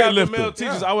he was a always have the weightlifter. male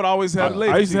teachers. I would always have the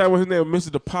lady I used to teacher. have one. His name was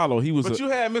Mr. DePaulo. He was But you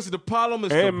had Mr. DePaulo,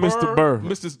 Mr. and Burr, Mr. Burr,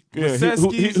 Mr. Yeah,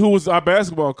 Masesky. who was our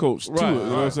basketball coach too. Right, You know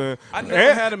what I'm right. saying? I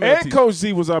never had a male and teacher. Coach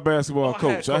Z was our basketball I had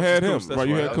coach. I Coach had Z, him. that's Right,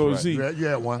 you right, had that's Coach right. Z. You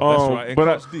had one. That's right, and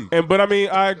but Coach D. I mean,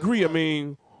 I agree. I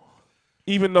mean,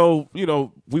 even though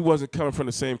we wasn't coming from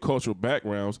the same cultural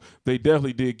backgrounds, they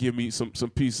definitely did give me some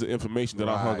pieces of information that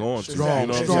I hung on to. Strong, you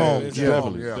know what I'm strong, saying? yeah,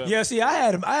 Definitely. yeah. Yeah, see, I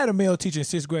had a male teacher in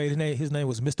 6th grade. His name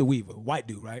was Mr. Weaver, white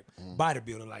dude, right?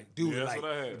 Bodybuilder, like dude, Yeah, that's like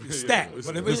what I had. stacked. Yeah,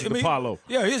 But Mr. DePaulo.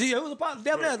 Yeah, he was Apollo,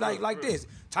 definitely like this,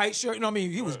 tight shirt. You know what I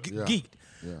mean? He was geeked.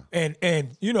 Yeah.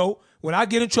 And when I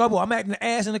get in trouble, I'm acting the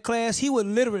ass in the class. He would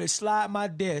literally slide my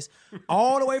desk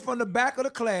all the way from the back of the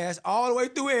class, all the way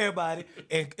through everybody,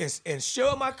 and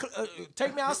shove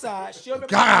take me outside, shove me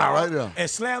right there. and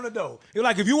slam the door. You're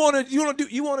like, if you want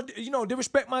to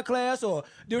disrespect my class or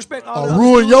disrespect all the Or other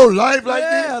ruin students, your life like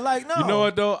yeah, this? like no. You know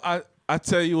what though? I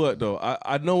tell you what though.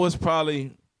 I know it's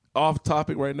probably off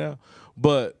topic right now,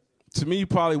 but to me,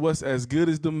 probably what's as good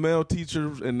as the male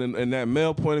teacher and that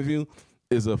male point of view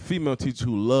is a female teacher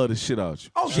who love the shit out you.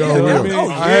 Oh Sure yeah, will. oh,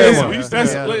 I yeah. am one.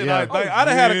 That's Yeah, like, yeah. like, I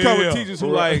done had a couple of teachers who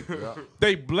like Right.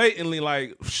 they blatantly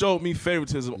like showed me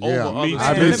favoritism Yeah, over me others. too.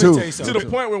 Man, Me let too. me tell you To something. the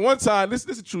point where one time, this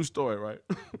is a true story, right?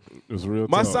 It was real.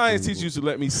 My talk. science teacher used to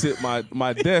let me sit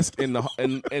my desk in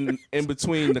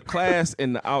between the class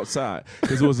and the outside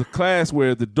because it was a class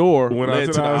where the door Went out led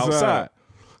to to the the outside. outside.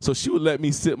 So she would let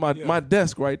me sit my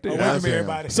desk right there. Wait a minute,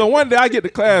 everybody. So one day I get to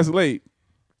class late,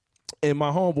 and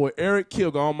my homeboy Eric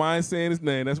Kilgore, I don't mind saying his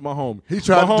name, that's my homie. He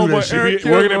tried my to do that homeboy shit. Eric He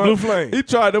working at Kilgore, Blue Flame.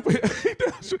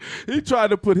 He tried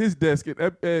to put his desk in,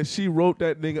 and she wrote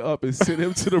that nigga up and sent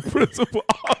him to the principal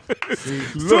office. As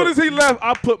soon as he left,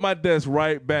 I put my desk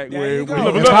right back There where you it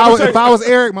go. was. If I was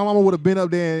Eric, my mama would have been up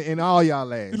there and all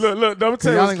y'all ass. Look, I'm gonna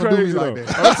tell you Y'all what's ain't gonna do me crazy like though.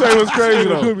 that. I'm gonna tell you what's crazy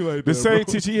Don't do though. me like The that, same bro.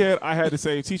 teacher he had, I had the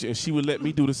same teacher, and she would let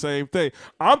me do the same thing.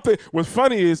 What's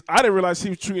funny is I didn't realize she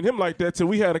was treating him like that till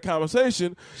we had a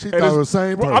conversation. She and thought it it's- was the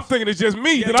same bro, I'm person. thinking it's just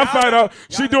me. Yeah, then I find out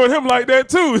she doing him like that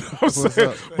too. You know what I'm saying?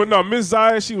 up? But no, Miss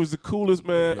Zaya, she was the coolest,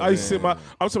 man. I used to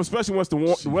sit especially once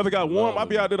the weather got warm, I'd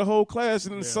be out there the whole class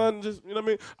in the sun, just, you know what I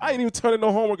mean? I ain't even turning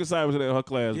no homework assignments in her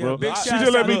class, Yeah, bro. big She shouts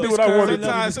just let out me to do Miss what I Curry. wanted to do.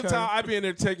 Love you, Sometimes I be in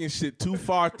there taking shit too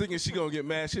far, thinking she gonna get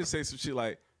mad. She'll say some shit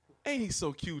like, "Ain't he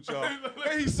so cute, y'all?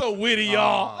 Ain't he so witty,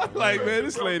 y'all?" I'm like, man,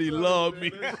 this lady love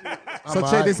me. So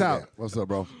check this out. What's up,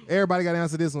 bro? Everybody got to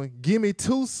answer this one. Give me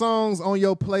 2 songs on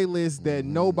your playlist that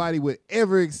nobody would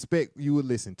ever expect you would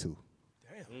listen to.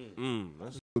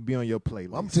 Would be on your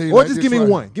playlist. I'm telling you or like just this give me right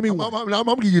one. now. Give me I'm one.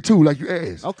 gonna give you 2 like you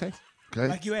asked. Okay. Okay.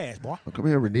 Like you asked, boy. Come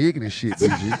here reneging and shit,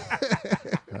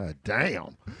 BG. God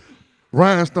damn.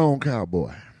 Rhinestone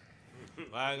Cowboy.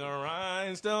 Like a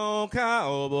rhinestone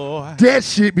cowboy. That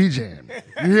shit be jamming.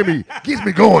 You hear me? Gets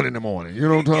me going in the morning. You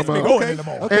know what I'm talking about? Going in the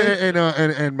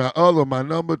morning. And my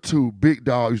number 2, Big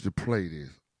Dog used to play this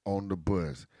on the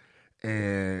bus.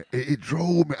 And it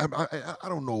drove me. I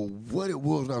don't know what it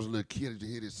was when I was a little kid to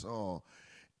hear this song.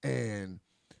 And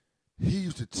he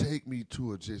used to take me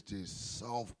to just this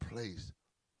soft place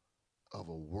of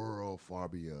a world far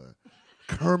beyond.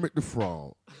 Kermit the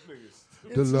Frog.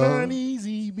 It's not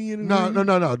easy being No.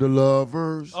 The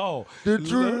lovers. Oh, The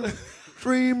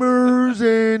dreamers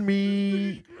and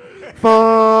me. Fa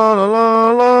la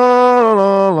la la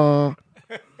la la.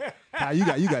 Ah, you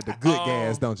got the good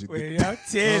gas, don't you? Well, I'm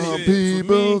telling Some you.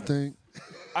 people me- think.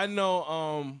 I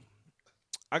know.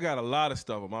 I got a lot of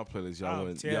stuff on my playlist. I'm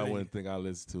Y'all telling you. wouldn't think I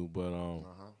listen to, but you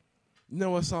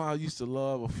know what song I used to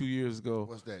love a few years ago?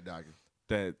 What's that, Doggy?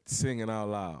 That "Singing Out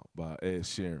Loud" by Ed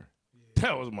Sheeran.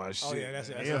 That was my shit. Oh yeah, that's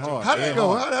Yeah, hard. How'd it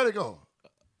go? How'd it go?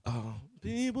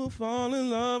 People fall in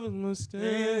love in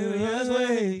mysterious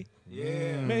way.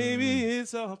 Yeah. Maybe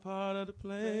it's all part of the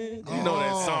play. You know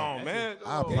that song, man.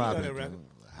 I Come on. probably that record.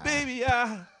 do. Baby,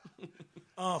 I.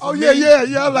 Oh, yeah.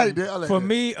 I like that. I like For that.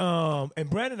 me, and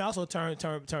Brandon also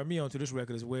turned me on to this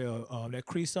record as well. That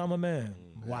Cree Summer, man.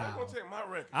 Wow. I'm gonna take my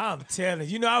record. I'm telling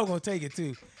you, I was gonna take it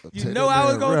too. You Take know that I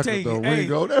was man gonna record, take though, it. Hey,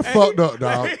 Wingo. That fucked up,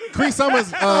 dog. Cree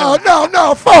Summers.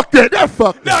 No, fuck that. That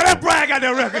fucked no, up. that Brian got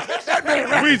that record.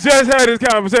 We just had this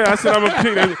conversation. I said I'm gonna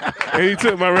pick that, and he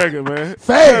took my record, man. Fast,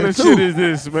 What kind of too. shit is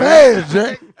this, man? Fast,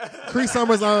 Jack. Cree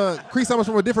Summers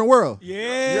from a different world.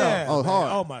 Yeah. Oh,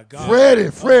 hard. Oh my God.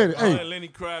 Freddie. Hey, Lenny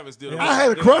Kravitz did. I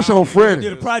had a crush on Freddie.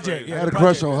 Did a project. I had a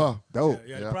crush on her. Dope.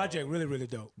 Yeah, the project really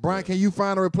dope. Brian, can you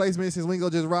find a replacement since Wingo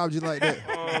just robbed you like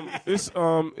that? It's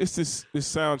this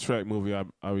soundtrack movie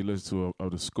I listened to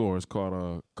of the score. It's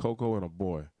called Coco and a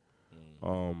Boy,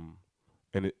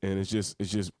 and it's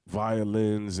just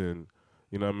violins and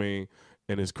you know what I mean,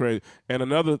 and it's crazy. And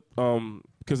another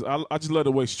because I just love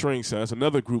the way strings sound. It's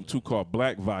another group too called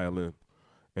Black Violin,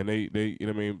 and they you know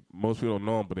what I mean. Most people don't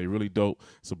know them, but they really dope.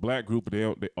 It's a black group,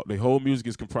 but they whole music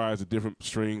is comprised of different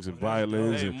strings and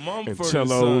violins and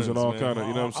cellos and all kind of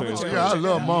you know what I'm saying. Yeah, I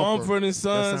love Mumford and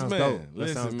Sons, sounds man. dope. That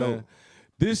Listen, sounds man. dope.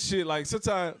 This shit, like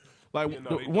sometimes, like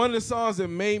one of the songs that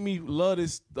made me love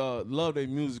their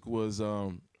music was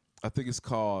I think it's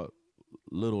called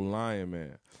Little Lion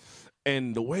Man.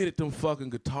 And the way that them fucking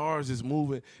guitars is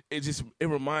moving, it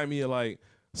remind me of like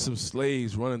some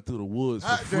slaves running through the woods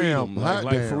for freedom.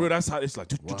 Like for real, that's how it's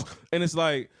like. Wow. And it's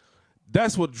like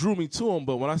that's what drew me to them.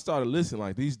 But when I started listening,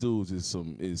 like these dudes is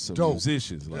some dope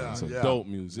musicians, like dope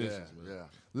musicians. Yeah.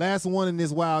 Last one in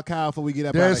this wild cow before we get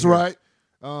up. That's out of right.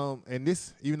 here. And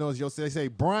this, even though it's your they say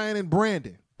Brian and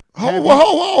Brandon.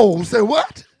 Whoa. Say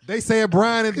what? They say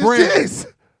Brian and Is Brandon. this?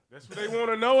 That's what they want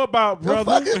to know about, The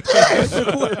brother. fuck is this?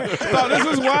 This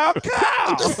is Wild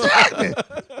Cow. The segment.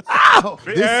 Ow.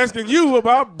 They asking you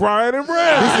about Brian and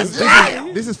Brad.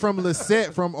 This is from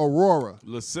Lisette from Aurora.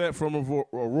 Lisette from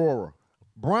Aurora.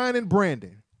 Brian and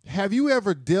Brandon, have you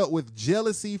ever dealt with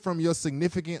jealousy from your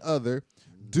significant other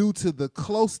due to the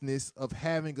closeness of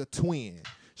having a twin?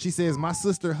 She says, my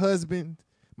sister's husband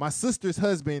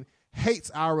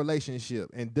hates our relationship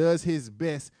and does his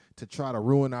best to try to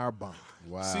ruin our bond.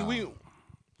 Wow. See, we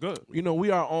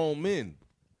our own men.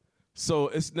 So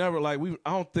it's never like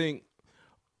I don't think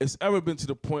it's ever been to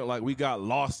the point like we got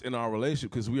lost in our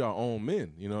relationship because we are our own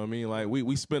men. You know what I mean? Like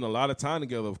we spend a lot of time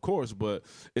together, of course, but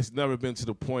it's never been to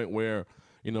the point where,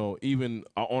 you know, even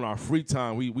on our free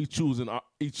time, we choosing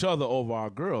each other over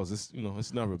our girls. It's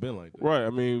never been like that. Right.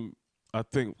 I mean, I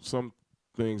think some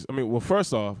things. I mean, well,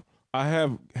 first off, I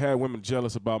have had women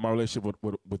jealous about my relationship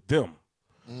with them.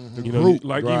 Mm-hmm. You know,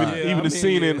 like even the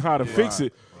scene in How to Fix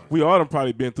It. We all done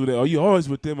probably been through that. Oh, you always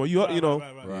with them, or you know.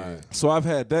 Right. So I've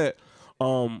had that.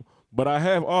 But I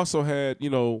have also had,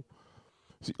 you know,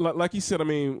 like you said. I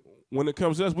mean, when it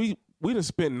comes to us, we done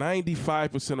spent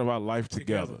 95% of our life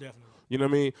together. You know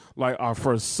what I mean? Like our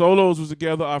first solos was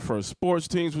together, our first sports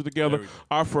teams was together,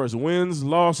 our first wins,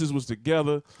 losses was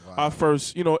together, our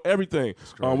first, you know, everything.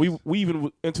 We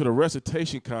even entered a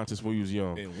recitation contest when we was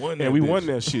young, and we won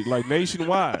that shit like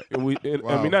nationwide. I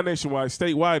mean, not nationwide,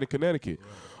 statewide in Connecticut.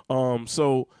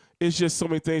 So it's just so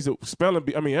many things that spelling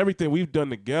bee. I mean, everything we've done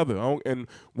together, and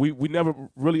we never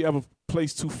really ever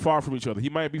placed too far from each other. He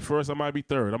might be first, I might be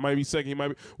third, I might be second, he might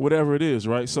be whatever it is,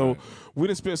 right? So we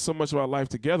didn't spend so much of our life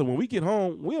together. When we get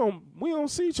home, we don't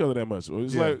see each other that much.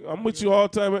 It's like I'm with you all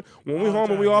the time. When we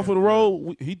home and we off of the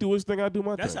road, he do his thing, I do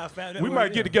my thing. That's how fast we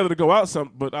might get together to go out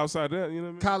but outside that, you know what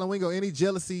I mean? Colin Wingo, any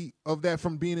jealousy of that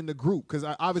from being in the group? Because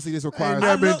obviously this requires.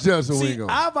 I've been jealous of Wingo.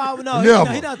 I've always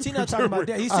he not talking about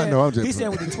that. He said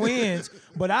with the twins,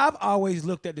 but I've always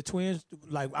looked at the twins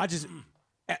like I just.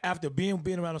 After being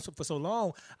around them for so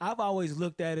long, I've always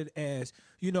looked at it as,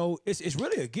 you know, it's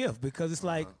really a gift because it's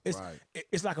like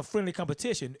it's like a friendly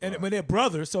competition, and when they're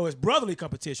brothers, so it's brotherly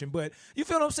competition. But you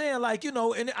feel what I'm saying? Like, you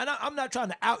know, and I'm not trying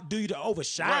to outdo you to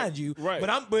overshine you,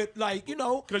 but like, you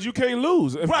know, because you can't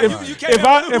lose. You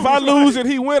can't if I lose and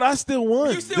he win, I still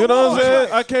won. You know what I'm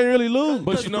saying? I can't really lose.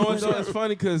 But you know what? It's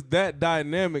funny because that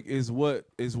dynamic is what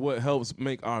helps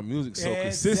make our music so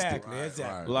consistent.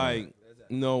 Exactly. Like.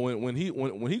 You know, when he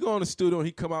go in the studio and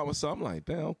he come out with something, I'm like,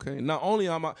 damn, okay. Not only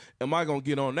am I gonna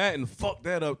get on that and fuck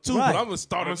that up too, but I'm gonna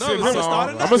start another song.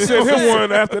 I'm gonna send him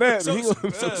one after that.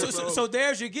 So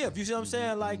there's your gift. You see what I'm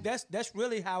saying? Like that's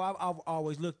really how I've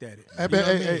always looked at it. And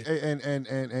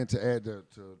to add to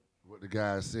what the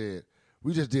guy said,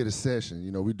 we just did a session.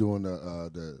 You know, we doing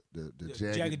the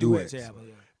Jagged Duets.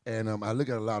 And I look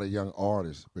at a lot of young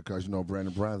artists because, you know,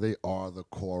 Brandon Brown, they are the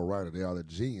core writer. They are the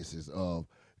geniuses of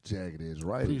Jagged Edge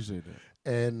writing. Appreciate that.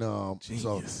 And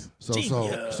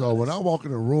so when I walk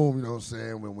in the room, you know what I'm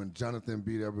saying, when Jonathan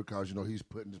be there because, you know, he's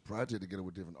putting this project together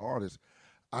with different artists,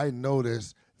 I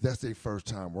noticed that's their first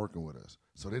time working with us.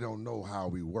 So they don't know how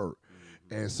we work.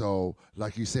 And so,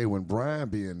 like you say, when Brian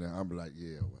be in there, I'm like,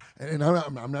 yeah. And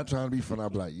I'm not trying to be funny.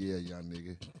 I'm like, yeah, young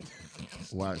nigga,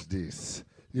 watch this.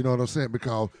 You know what I'm saying?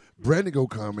 Because Brandon go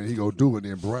come and he go do it,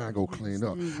 and then Brian go clean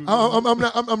up.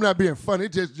 I'm not being funny.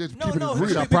 Just keeping it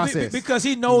real. Our process. Because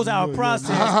he knows our process.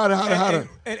 How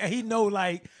and he know,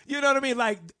 like, you know what I mean?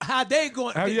 Like, how they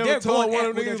going. Have you ever told one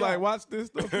of them niggas, like, watch this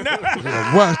stuff?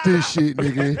 Watch this shit,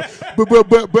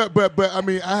 nigga. But I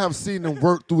mean, I have seen them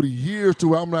work through the years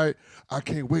too. I'm like, I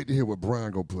can't wait to hear what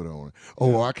Brian go put on it.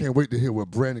 Oh, I can't wait to hear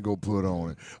what Brandon go put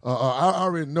on it. I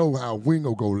already know how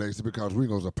Wingo go, Lacey, because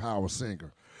Wingo's a power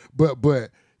singer.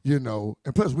 But you know,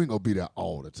 and plus Wingo be there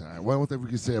all the time. One thing we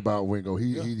can say about Wingo,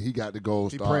 he got the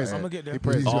gold star. Prays. I'm gonna get there.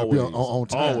 He's gonna be on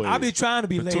time. Always. I be trying to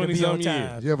be late and be on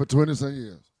time. Yeah, for 20-some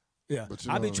years. Yeah,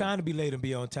 I be trying to be late and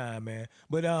be on time, man.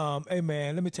 But hey,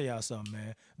 man, let me tell y'all something,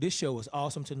 man. This show was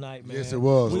awesome tonight, man. Yes, it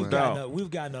was. We've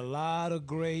gotten a lot of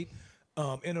great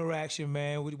interaction,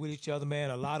 man, with each other, man.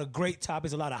 A lot of great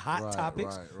topics, a lot of hot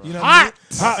topics. Right. You know what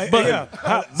I mean?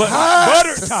 Hot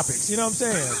butter topics. You know what I'm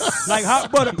saying? Like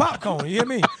hot butter popcorn. You hear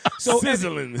me? So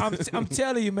sizzling. I'm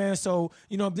telling you, man. So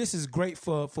you know, this is great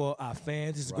for our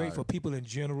fans. This is great for people in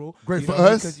general. Great you for know,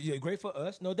 us. Great for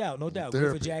us, no doubt. Therapy.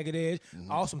 Great for Jagged Edge.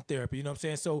 Awesome therapy. You know what I'm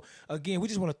saying? So again, we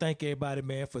just want to thank everybody,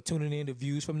 man, for tuning in to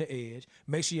Views from the Edge.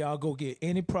 Make sure y'all go get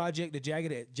any project that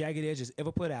Jagged Edge has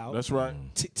ever put out. That's right.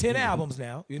 10 albums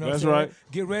now. You know what I'm That's saying? right.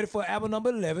 Get ready for album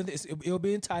number 11. It'll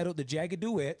be entitled The Jagged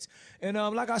Duets. And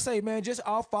like I say, man, just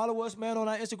all follow us, man, on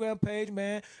our Instagram page,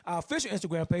 man. Our official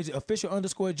Instagram page,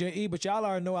 official_JE, but y'all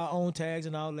already know our own tags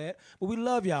and all that. But we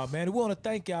love y'all, man. We want to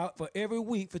thank y'all for every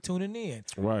week for tuning in.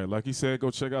 Right. Like he said,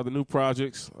 go check out the new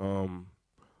projects.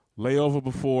 Layover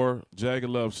before Jagged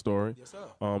Love Story. Yes,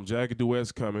 sir. Jagged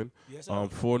Duets coming. Yes, sir.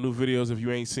 4 new videos if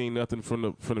you ain't seen nothing from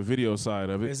the video side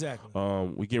of it. Exactly.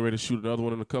 We getting ready to shoot another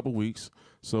one in a couple weeks.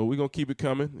 So we're gonna keep it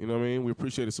coming. You know what I mean? We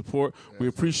appreciate the support. We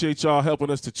appreciate y'all helping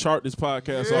us to chart this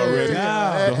podcast already.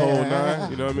 The whole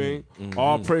 9. You know what I mean?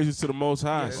 All praises to the Most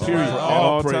High. Period. At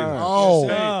all times. Oh,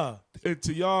 Yes, And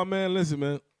to y'all, man, listen,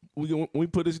 man. When we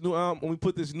put this new album, when we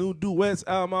put this new duets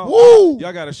album out, Woo!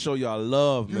 y'all gotta show y'all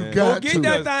love, man. got get to.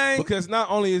 that thing. Because not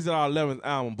only is it our 11th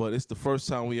album, but it's the first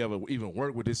time we ever even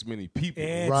worked with this many people.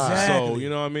 Exactly. So you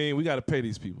know what I mean. We gotta pay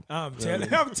these people. I'm telling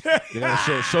you. You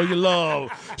gotta show your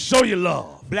love. Show your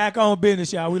love. Black owned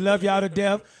business, y'all. We love y'all to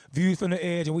death. Views from the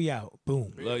Edge, and we out.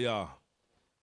 Boom. Love y'all.